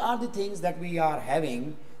these are the things that we are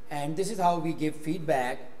having, and this is how we give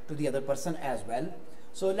feedback to the other person as well.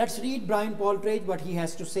 So let's read Brian Poltridge, what he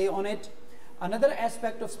has to say on it. Another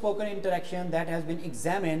aspect of spoken interaction that has been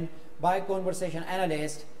examined by conversation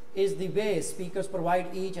analysts is the way speakers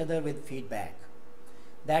provide each other with feedback.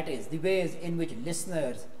 That is, the ways in which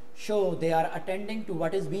listeners show they are attending to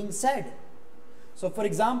what is being said. So for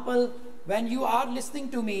example, when you are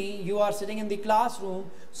listening to me, you are sitting in the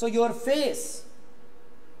classroom, so your face,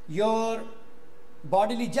 your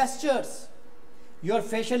bodily gestures, your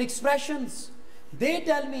facial expressions, they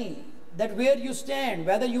tell me that where you stand,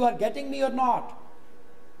 whether you are getting me or not,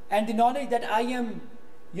 and the knowledge that I am,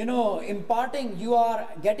 imparting, you are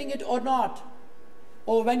getting it or not.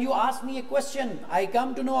 Or when you ask me a question, I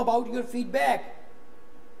come to know about your feedback.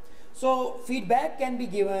 So feedback can be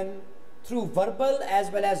given through verbal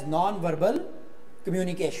as well as non-verbal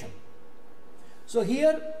communication. So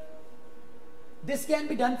here, this can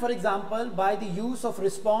be done, for example, by the use of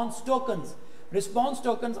response tokens. Response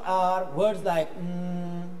tokens are words like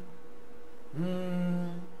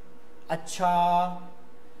acha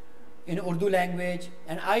in Urdu language.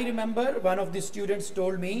 And I remember one of the students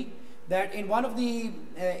told me that in one of the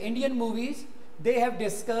Indian movies, they have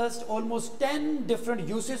discussed almost 10 different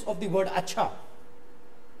uses of the word acha.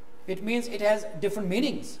 It means it has different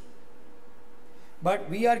meanings. But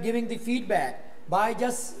we are giving the feedback by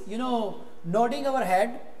just, nodding our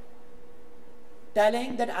head,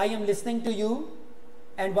 telling that I am listening to you,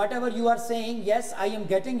 and whatever you are saying, yes, I am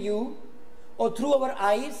getting you, or through our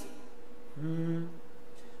eyes,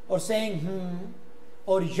 or saying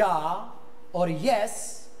or ya, or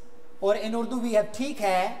yes, or in Urdu we have theek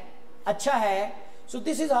hai, acha hai. So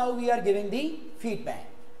this is how we are giving the feedback.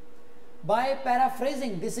 By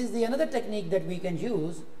paraphrasing, this is the another technique that we can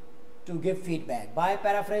use to give feedback. By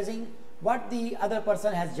paraphrasing what the other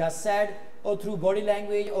person has just said, or through body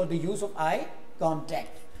language or the use of eye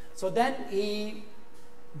contact. So then he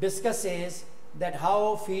discusses that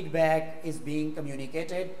how feedback is being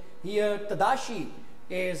communicated. Here Tadashi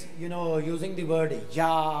is using the word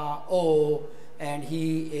ya, o, and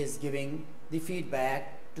he is giving the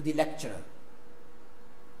feedback to the lecturer.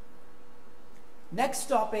 Next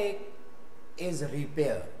topic is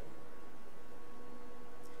repair.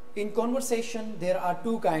 In conversation, there are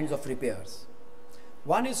two kinds of repairs.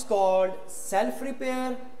 One is called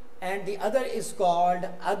self-repair and the other is called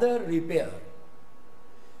other repair.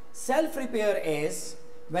 Self-repair is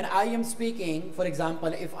when I am speaking, for example,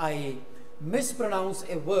 if I mispronounce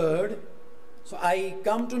a word, so I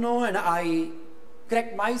come to know and I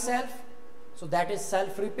correct myself, so that is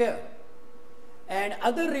self-repair. And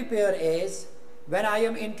other repair is when I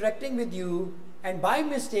am interacting with you and by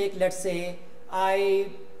mistake, let's say, I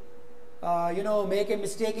make a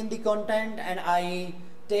mistake in the content and I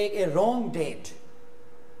take a wrong date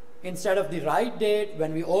instead of the right date.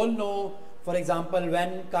 When we all know, for example,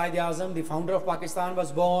 when Quaid-e-Azam, the founder of Pakistan,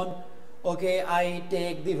 was born, okay, I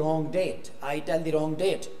take the wrong date, I tell the wrong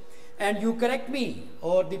date, and you correct me,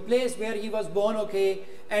 or the place where he was born, okay,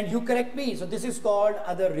 and you correct me. So this is called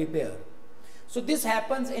other repair. So this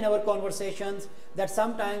happens in our conversations, that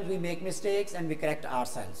sometimes we make mistakes and we correct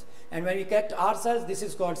ourselves. And when we correct ourselves, this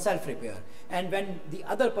is called self-repair. And when the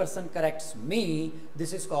other person corrects me,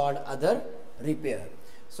 this is called other repair.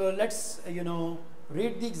 So let's,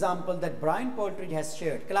 read the example that Brian Poltridge has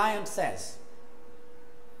shared. Client says,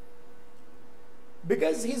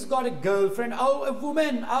 because he's got a girlfriend, oh, a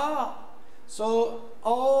woman, so,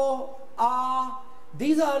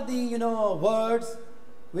 these are the, words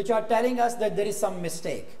which are telling us that there is some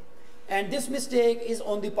mistake. And this mistake is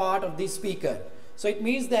on the part of the speaker. So it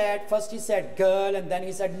means that first he said girl and then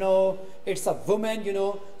he said no, it's a woman,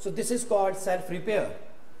 So this is called self-repair.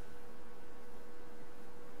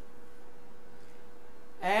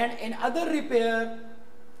 And in other repair,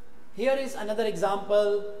 here is another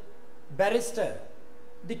example. Barrister.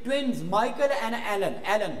 The twins Michael and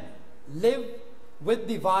Alan live with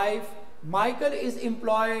the wife. Michael is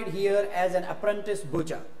employed here as an apprentice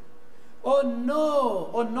butcher. Oh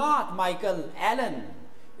no, oh not Michael, Alan.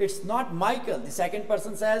 It's not Michael. The second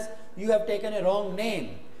person says, you have taken a wrong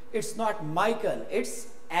name. It's not Michael, it's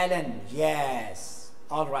Alan. Yes,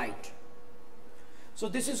 all right. So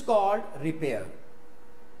this is called repair.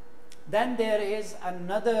 Then there is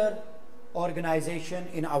another organization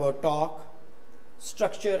in our talk,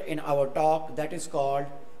 structure in our talk, that is called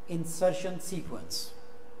insertion sequence.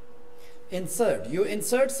 Insert, you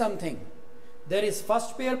insert something. There is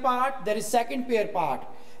first pair part, there is second pair part,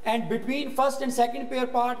 and between first and second pair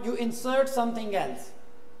part you insert something else.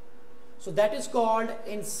 So that is called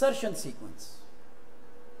insertion sequence.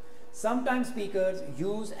 Sometimes speakers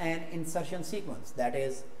use an insertion sequence, that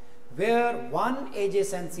is, where one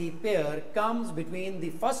adjacency pair comes between the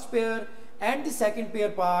first pair and the second pair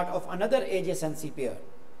part of another adjacency pair.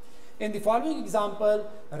 In the following example,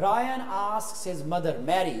 Ryan asks his mother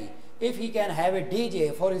Mary if he can have a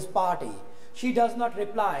DJ for his party. She does not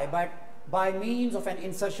reply, but by means of an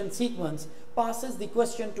insertion sequence passes the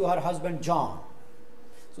question to her husband John.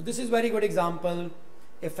 So this is very good example.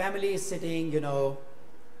 A family is sitting,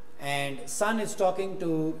 and son is talking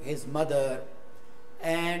to his mother,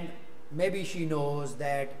 and maybe she knows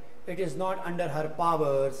that it is not under her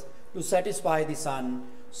powers to satisfy the son,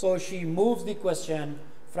 so she moves the question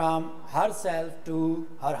from herself to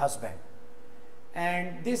her husband.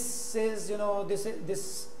 And this is,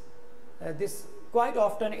 this quite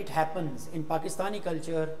often it happens in Pakistani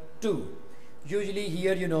culture too. Usually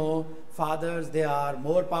here, fathers, they are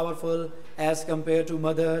more powerful as compared to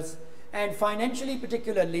mothers, and financially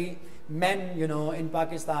particularly men, in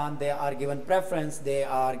Pakistan, they are given preference, they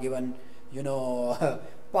are given,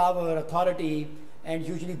 power, authority, and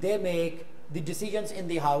usually they make the decisions in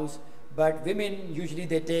the house, but women usually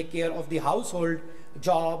they take care of the household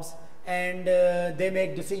jobs, and they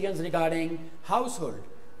make decisions regarding household,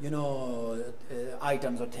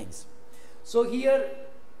 items or things. So here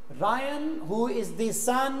Ryan, who is the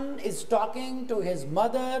son, is talking to his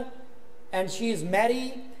mother, and she is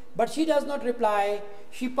Mary, but she does not reply.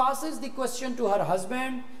 She passes the question to her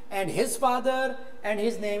husband and his father, and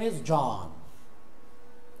his name is John.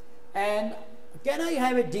 And can I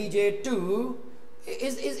have a DJ too?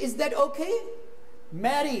 Is that okay?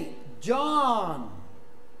 Mary, John,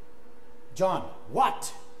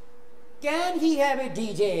 what? Can he have a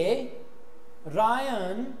DJ?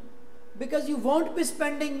 Ryan, because you won't be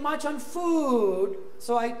spending much on food,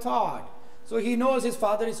 so I thought. So he knows his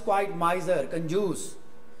father is quite miser, conjuice.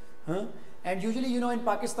 And usually, in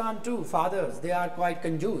Pakistan too, fathers, they are quite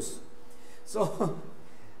conjuice. So,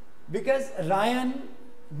 because Ryan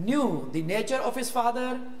knew the nature of his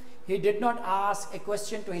father, he did not ask a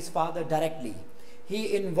question to his father directly.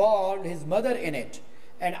 He involved his mother in it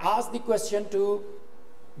and asked the question to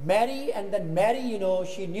Mary, and then Mary,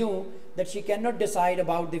 she knew that she cannot decide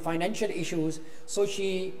about the financial issues, so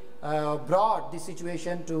she brought the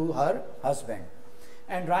situation to her husband.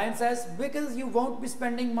 And Ryan says, because you won't be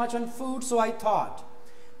spending much on food, so I thought.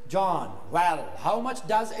 John, well, how much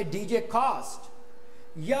does a DJ cost?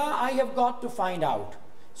 Yeah, I have got to find out.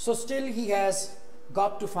 So still he has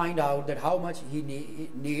got to find out that how much he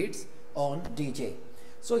needs on DJ.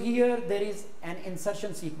 So here there is an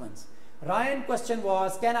insertion sequence. Ryan's question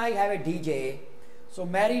was, can I have a DJ? So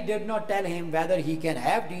Mary did not tell him whether he can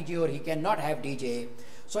have DJ or he cannot have DJ.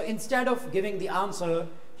 So instead of giving the answer,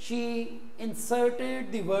 she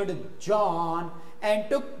inserted the word John and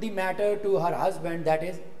took the matter to her husband, that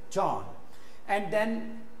is John. And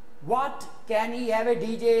then, what, can he have a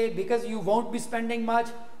DJ because you won't be spending much?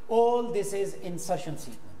 All this is insertion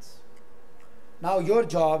sequence. Now your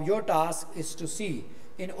job, your task is to see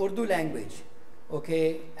in Urdu language,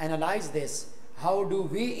 analyze this. How do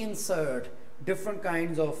we insert different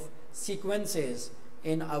kinds of sequences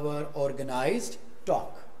in our organized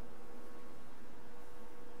talk?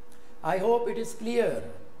 I hope it is clear.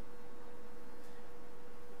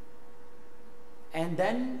 And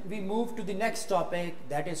then we move to the next topic,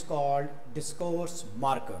 that is called discourse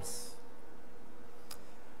markers.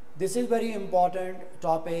 This is very important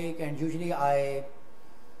topic, and usually I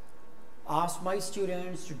ask my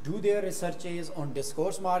students to do their researches on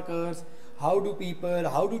discourse markers. How do people,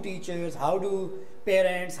 how do teachers, how do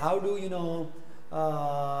parents, how do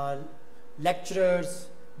lecturers,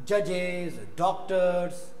 judges,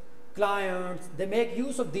 doctors, clients, they make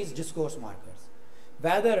use of these discourse markers,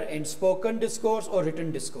 whether in spoken discourse or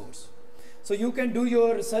written discourse. So you can do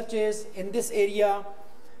your researches in this area.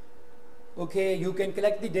 You can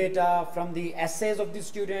collect the data from the essays of the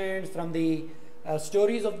students, from the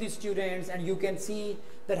stories of the students, and you can see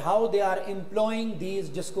that how they are employing these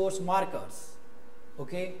discourse markers.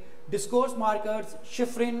 Discourse markers,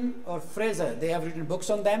 Schifrin or Fraser, they have written books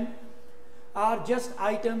on them, are just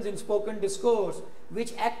items in spoken discourse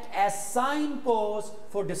which act as signposts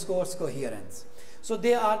for discourse coherence. So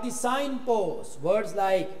they are the signposts, words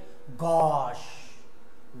like gosh,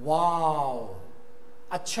 wow,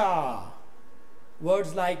 acha,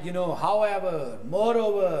 words like, however,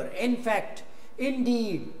 moreover, in fact,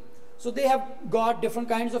 indeed. So they have got different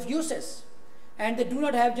kinds of uses, and they do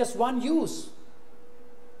not have just one use.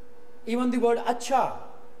 Even the word acha,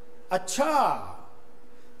 acha,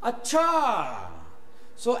 acha.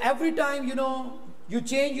 So every time, you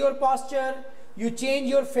change your posture, you change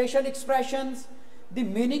your facial expressions, the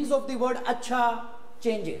meanings of the word acha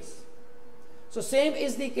changes. So same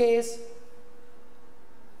is the case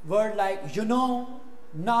word like you know,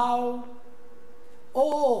 now,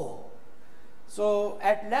 oh. So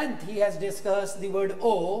at length he has discussed the word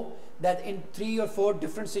oh, that in 3 or 4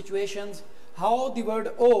 different situations, how the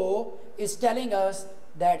word oh is telling us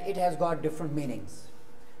that it has got different meanings.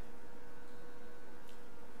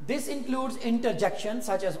 This includes interjections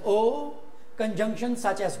such as oh, conjunctions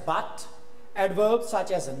such as but, adverbs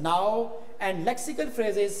such as now, and lexical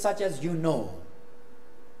phrases such as you know.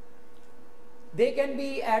 They can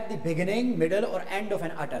be at the beginning, middle, or end of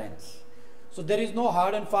an utterance. So there is no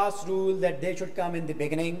hard and fast rule that they should come in the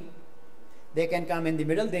beginning. They can come in the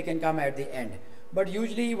middle, they can come at the end. But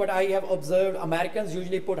usually what I have observed, Americans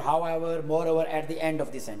usually put however, moreover at the end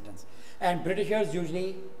of the sentence. And Britishers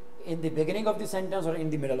usually in the beginning of the sentence or in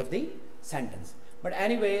the middle of the sentence. But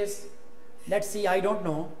anyways, let's see, I don't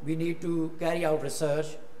know. We need to carry out research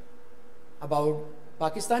about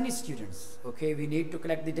Pakistani students. Okay, we need to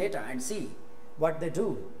collect the data and see what they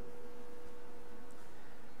do.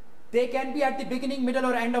 They can be at the beginning, middle,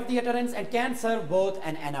 or end of the utterance and can serve both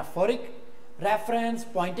an anaphoric reference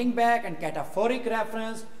pointing back and cataphoric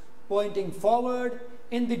reference pointing forward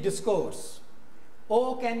in the discourse.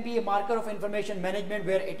 O can be a marker of information management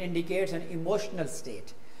where it indicates an emotional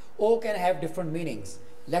state. O can have different meanings.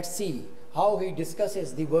 Let's see how he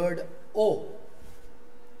discusses the word O.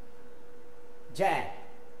 Jack,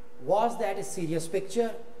 was that a serious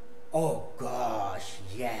picture? Oh gosh,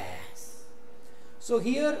 yes. So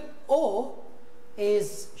here O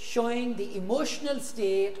is showing the emotional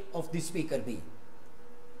state of the speaker B.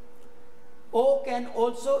 O can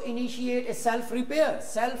also initiate a self-repair,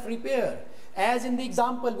 as in the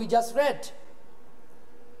example we just read.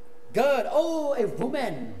 Girl, oh, a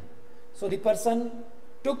woman. So the person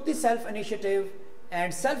took the self-initiative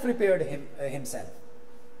and self-repaired himself.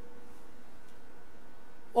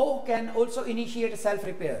 O can also initiate a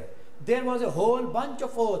self-repair. There was a whole bunch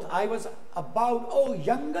of oaths. I was about, oh,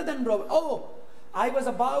 younger than Robert. Oh, I was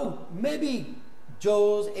about maybe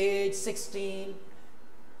Joe's age 16.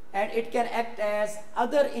 And it can act as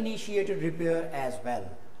other initiated repair as well.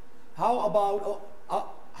 How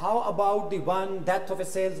about the one death of a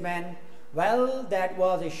salesman? Well, that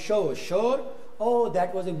was a show. Sure. Oh,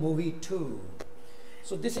 that was a movie too.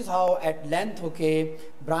 So this is how at length, okay,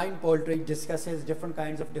 Brian Poltridge discusses different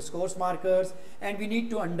kinds of discourse markers, and we need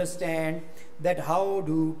to understand that how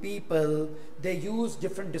do people, they use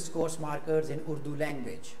different discourse markers in Urdu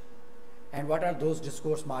language, and what are those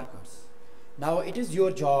discourse markers. Now it is your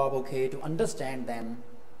job, okay, to understand them,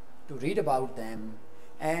 to read about them,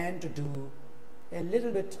 and to do a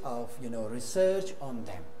little bit of, research on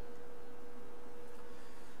them.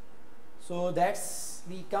 So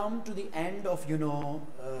we come to the end of,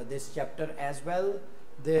 this chapter as well.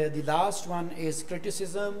 The last one is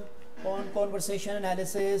criticism on conversation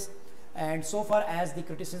analysis. And so far as the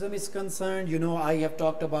criticism is concerned, I have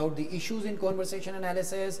talked about the issues in conversation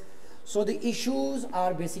analysis. So the issues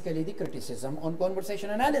are basically the criticism on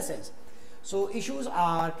conversation analysis. So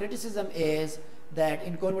criticism is that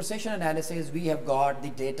in conversation analysis, we have got the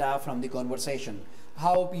data from the conversation,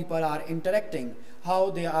 how people are interacting, how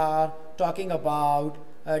they are talking about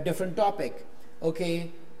a different topic,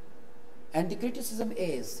 okay? And the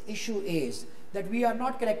issue is that we are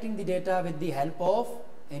not collecting the data with the help of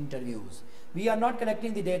interviews. We are not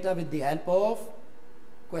collecting the data with the help of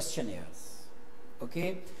questionnaires,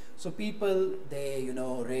 okay? So people, they,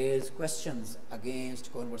 raise questions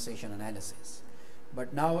against conversation analysis.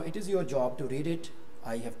 But now it is your job to read it.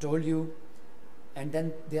 I have told you. And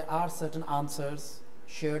then there are certain answers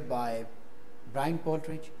shared by Brian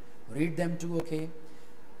Poltridge. Read them too, okay?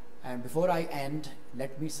 And before I end,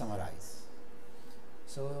 let me summarize.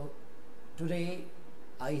 So today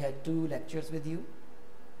I had 2 lectures with you,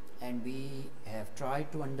 and we have tried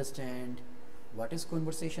to understand what is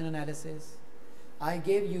conversation analysis. I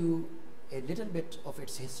gave you a little bit of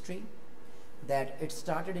its history, that it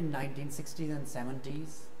started in 1960s and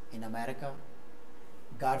 70s in America.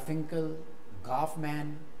 Garfinkel,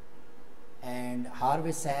 Goffman, and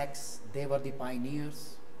Harvey Sachs, they were the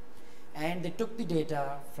pioneers. And they took the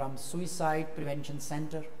data from Suicide Prevention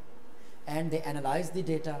Center and they analyzed the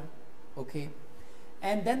data, okay?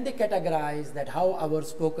 And then they categorized that how our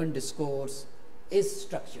spoken discourse is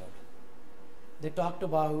structured. They talked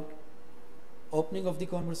about opening of the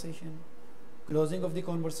conversation, closing of the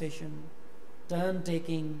conversation, turn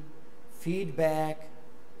taking, feedback,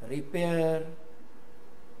 repair,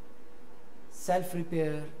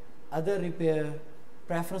 self-repair, other repair,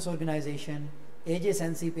 preference organization,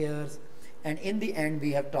 adjacency pairs, and in the end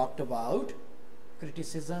we have talked about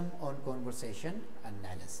criticism on conversation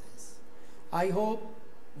analysis. I hope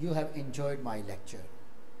you have enjoyed my lecture.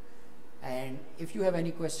 And if you have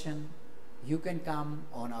any question, you can come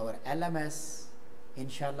on our LMS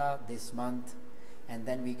inshallah this month, and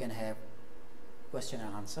then we can have question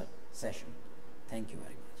and answer session. Thank you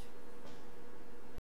very much.